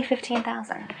 Only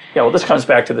 15,000. Yeah, well, this comes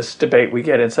back to this debate we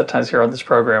get in sometimes here on this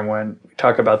program when we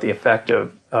talk about the effect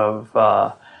of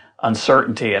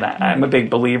uncertainty. And I'm a big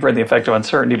believer in the effect of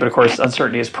uncertainty, but of course,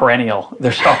 uncertainty is perennial.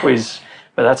 There's always,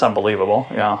 but that's unbelievable.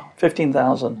 Yeah,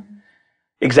 15,000.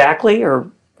 Exactly, or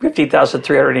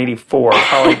 15,384.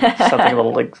 Probably something a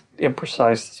little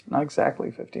imprecise. Not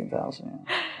exactly 15,000.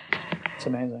 Yeah. It's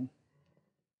amazing.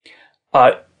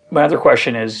 My other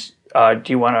question is, do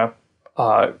you want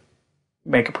to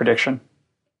make a prediction?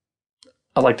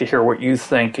 I'd like to hear what you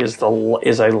think is a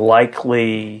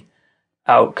likely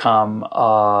outcome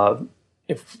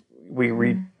if we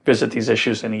revisit these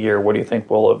issues in a year. What do you think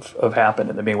will have happened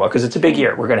in the meanwhile? Because it's a big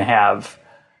year. We're going to have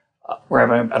we're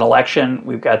having an election.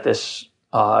 We've got this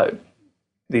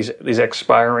these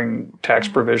expiring tax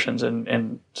provisions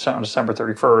in on December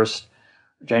 31st,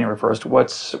 January 1st. What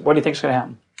do you think is going to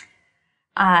happen?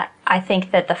 I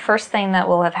think that the first thing that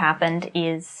will have happened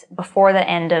is before the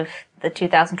end of the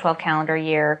 2012 calendar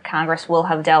year, Congress will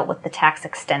have dealt with the tax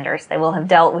extenders. They will have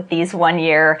dealt with these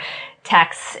 1-year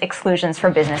tax exclusions for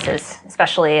businesses,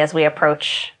 especially as we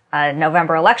approach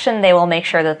November election, they will make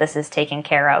sure that this is taken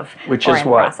care of. Which or is in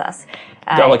what? Process.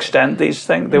 They'll extend these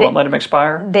things? They won't let them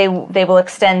expire? They will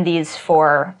extend these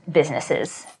for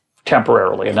businesses.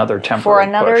 Temporarily, another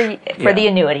temporary push. For the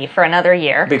annuity, for another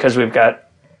year. Because we've got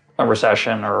a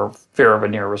recession or fear of a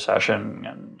near recession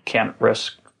and can't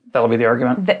risk. That'll be the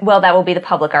argument? Well, that will be the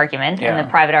public argument, Yeah. and the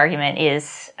private argument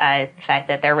is the fact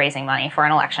that they're raising money for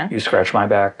an election. You scratch my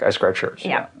back, I scratch yours.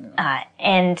 Yeah.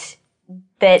 And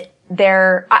that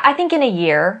I think in a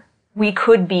year, we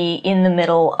could be in the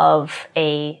middle of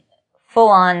a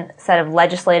full-on set of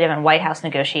legislative and White House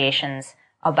negotiations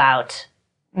about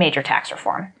major tax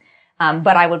reform.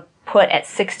 But I would put at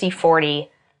 60-40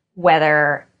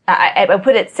 whether, I would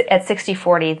put it at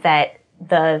 60-40 that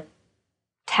the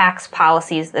tax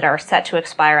policies that are set to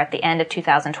expire at the end of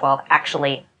 2012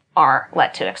 actually are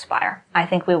let to expire. I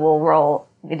think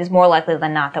it is more likely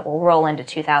than not that we'll roll into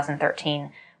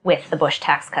 2013 with the Bush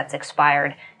tax cuts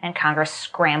expired and Congress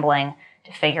scrambling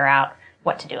to figure out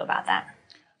what to do about that.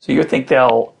 So you think they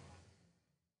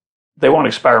won't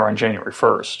expire on January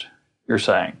 1st, you're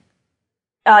saying?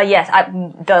 Yes,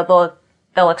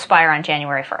 they'll expire on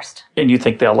January 1st. And you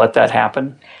think they'll let that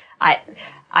happen?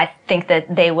 I think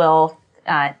that they will,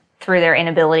 through their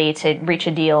inability to reach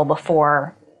a deal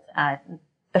before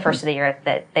the first of the year,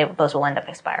 that those will end up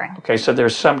expiring. Okay, so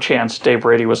there's some chance. Dave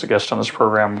Brady was a guest on this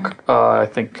program, I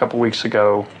think a couple weeks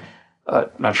ago.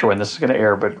 Not sure when this is going to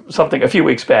air, but a few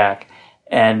weeks back.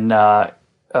 And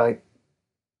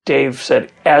Dave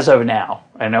said, as of now,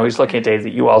 I know he's looking at data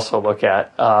that you also look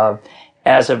at,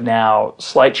 as of now,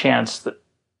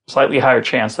 slightly higher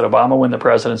chance that Obama win the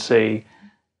presidency.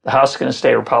 The House is going to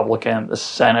stay Republican. The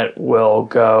Senate will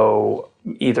go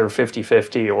either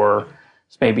 50-50 or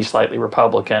maybe slightly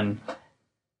Republican.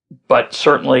 But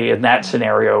certainly in that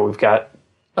scenario, we've got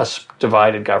a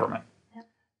divided government. Yep.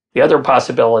 The other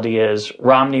possibility is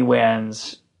Romney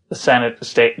wins, the Senate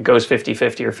goes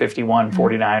 50-50 or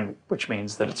 51-49, which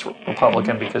means that it's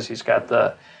Republican because he's got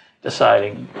the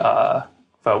deciding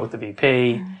vote with the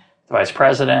VP, the vice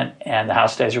president, and the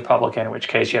House stays Republican, in which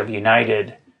case you have a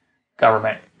united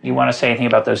government. Do you want to say anything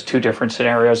about those two different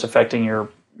scenarios affecting your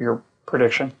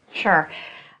prediction? Sure.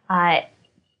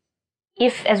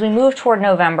 If, as we move toward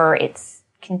November, it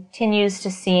continues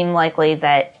to seem likely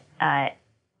that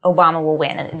Obama will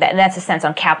win, and that's a sense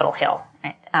on Capitol Hill,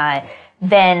 right?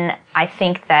 Then I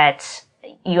think that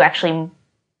you actually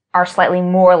are slightly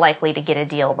more likely to get a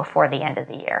deal before the end of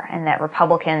the year, and that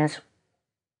Republicans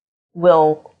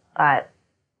will,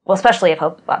 especially if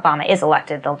Obama is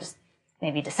elected, they'll just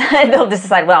maybe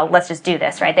decide, well, let's just do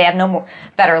this, right? They have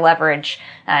better leverage.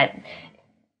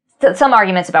 Some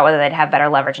arguments about whether they'd have better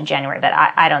leverage in January, but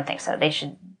I don't think so. They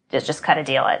should just cut a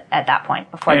deal at that point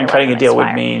before. And cutting a deal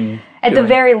would mean, at the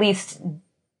very least,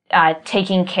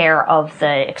 taking care of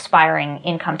the expiring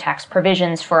income tax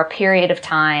provisions for a period of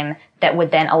time that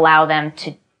would then allow them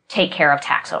to take care of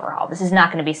tax overhaul. This is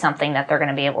not going to be something that they're going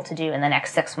to be able to do in the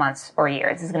next 6 months or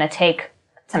year. This is going to take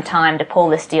some time to pull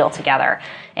this deal together,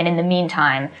 and in the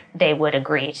meantime, they would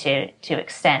agree to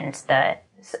extend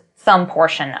some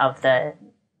portion of the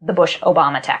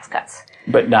Bush-Obama tax cuts.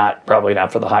 But probably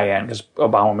not for the high end, because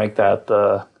Obama will make that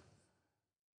the...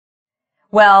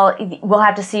 Well, we'll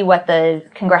have to see what the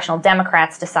congressional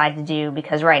Democrats decide to do,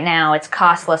 because right now it's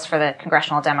costless for the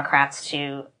congressional Democrats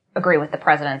to agree with the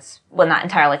president's, well, not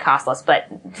entirely costless, but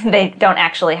they don't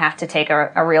actually have to take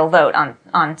a real vote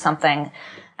on something.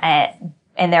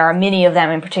 And there are many of them,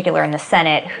 in particular in the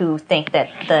Senate, who think that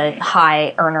the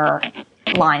high earner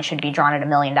line should be drawn at $1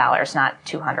 million, not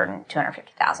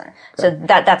 $250,000. So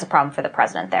that's a problem for the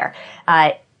president there.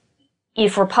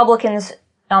 If Republicans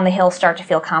on the Hill start to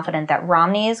feel confident that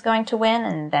Romney is going to win,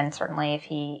 and then certainly if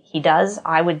he does,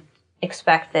 I would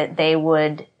expect that they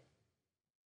would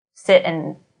sit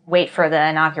and wait for the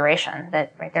inauguration.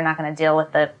 That they're not going to deal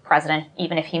with the president,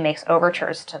 even if he makes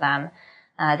overtures to them.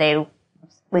 They, at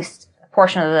least a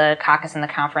portion of the caucus and the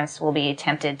conference, will be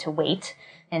tempted to wait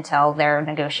until they're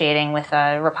negotiating with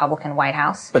a Republican White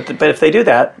House. But if they do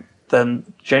that,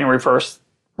 then January 1st,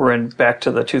 we're back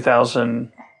to the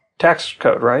 2000 tax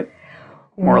code, right?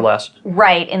 More or less.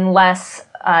 Right, unless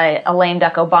a lame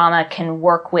duck Obama can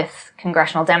work with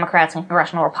congressional Democrats and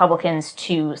congressional Republicans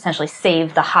to essentially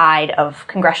save the hide of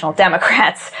congressional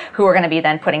Democrats who are going to be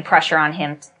then putting pressure on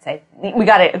him to say, we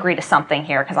got to agree to something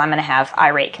here because I'm going to have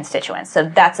irate constituents. So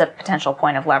that's a potential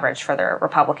point of leverage for the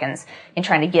Republicans in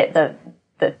trying to get the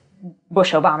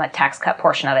Bush-Obama tax cut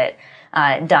portion of it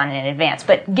done in advance.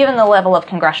 But given the level of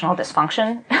congressional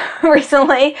dysfunction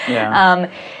recently,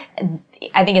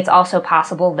 I think it's also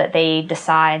possible that they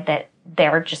decide that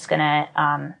they're just going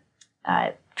to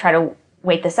try to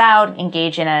wait this out,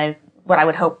 engage in what I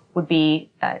would hope would be,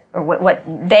 or what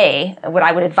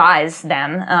I would advise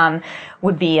them,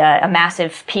 would be a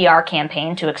massive PR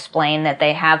campaign to explain that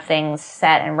they have things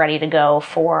set and ready to go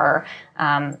for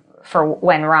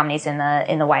when Romney's in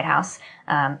the White House.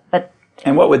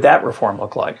 And what would that reform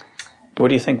look like? What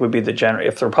do you think would be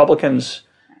if the Republicans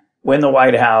win the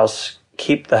White House,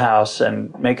 keep the House,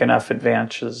 and make enough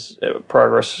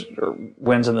progress, or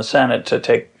wins in the Senate to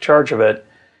take charge of it,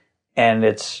 and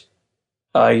it's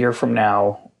a year from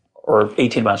now or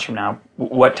 18 months from now,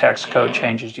 what tax code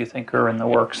changes do you think are in the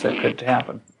works that could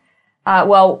happen?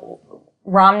 Well,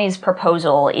 Romney's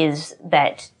proposal is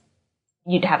that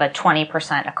you'd have a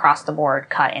 20% across-the-board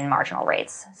cut in marginal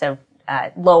rates, so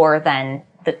lower than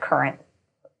the current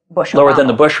Bush. Lower than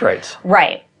the Bush rates.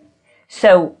 Right.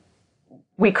 So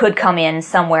we could come in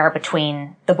somewhere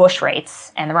between the Bush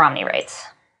rates and the Romney rates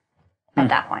at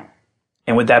that point.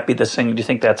 And would that be do you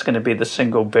think that's going to be the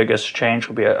single biggest change,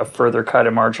 will be a further cut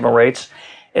in marginal rates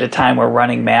at a time we're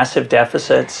running massive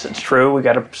deficits? It's true, we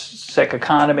got a sick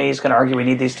economy. He's going to argue we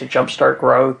need these to jumpstart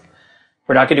growth.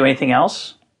 We're not going to do anything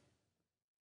else?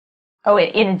 Oh,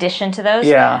 in addition to those?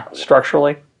 Yeah,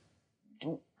 structurally?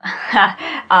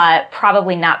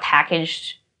 Probably not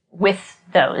packaged with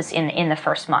those in the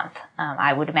first month.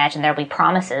 I would imagine there'll be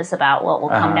promises about what will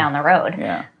come down the road.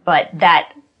 Yeah. But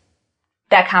that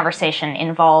conversation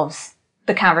involves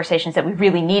the conversations that we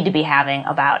really need to be having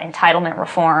about entitlement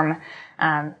reform,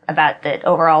 about the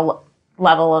overall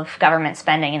level of government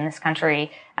spending in this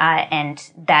country,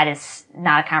 and that is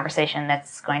not a conversation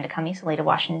that's going to come easily to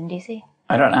Washington, D.C.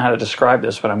 I don't know how to describe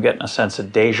this, but I'm getting a sense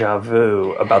of deja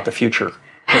vu about the future.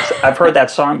 I've heard that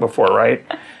song before, right?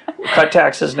 We'll cut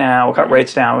taxes now, we'll cut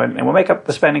rates now, and we'll make up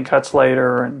the spending cuts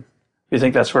later. And you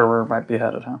think that's where we might be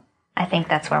headed, huh? I think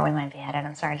that's where we might be headed.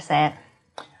 I'm sorry to say it.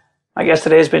 My guest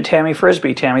today has been Tammy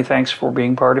Frisbie. Tammy, thanks for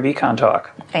being part of Econ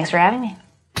Talk. Thanks for having me.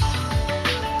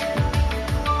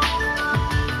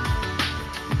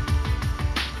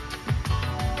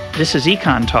 This is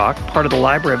Econ Talk, part of the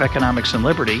Library of Economics and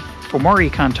Liberty. For more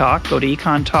Econ Talk, go to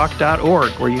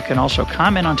econtalk.org, where you can also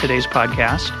comment on today's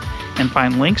podcast and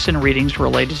find links and readings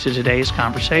related to today's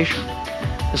conversation.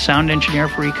 The sound engineer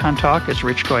for Econ Talk is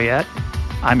Rich Goyette.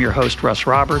 I'm your host, Russ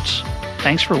Roberts.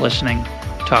 Thanks for listening.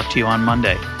 Talk to you on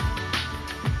Monday.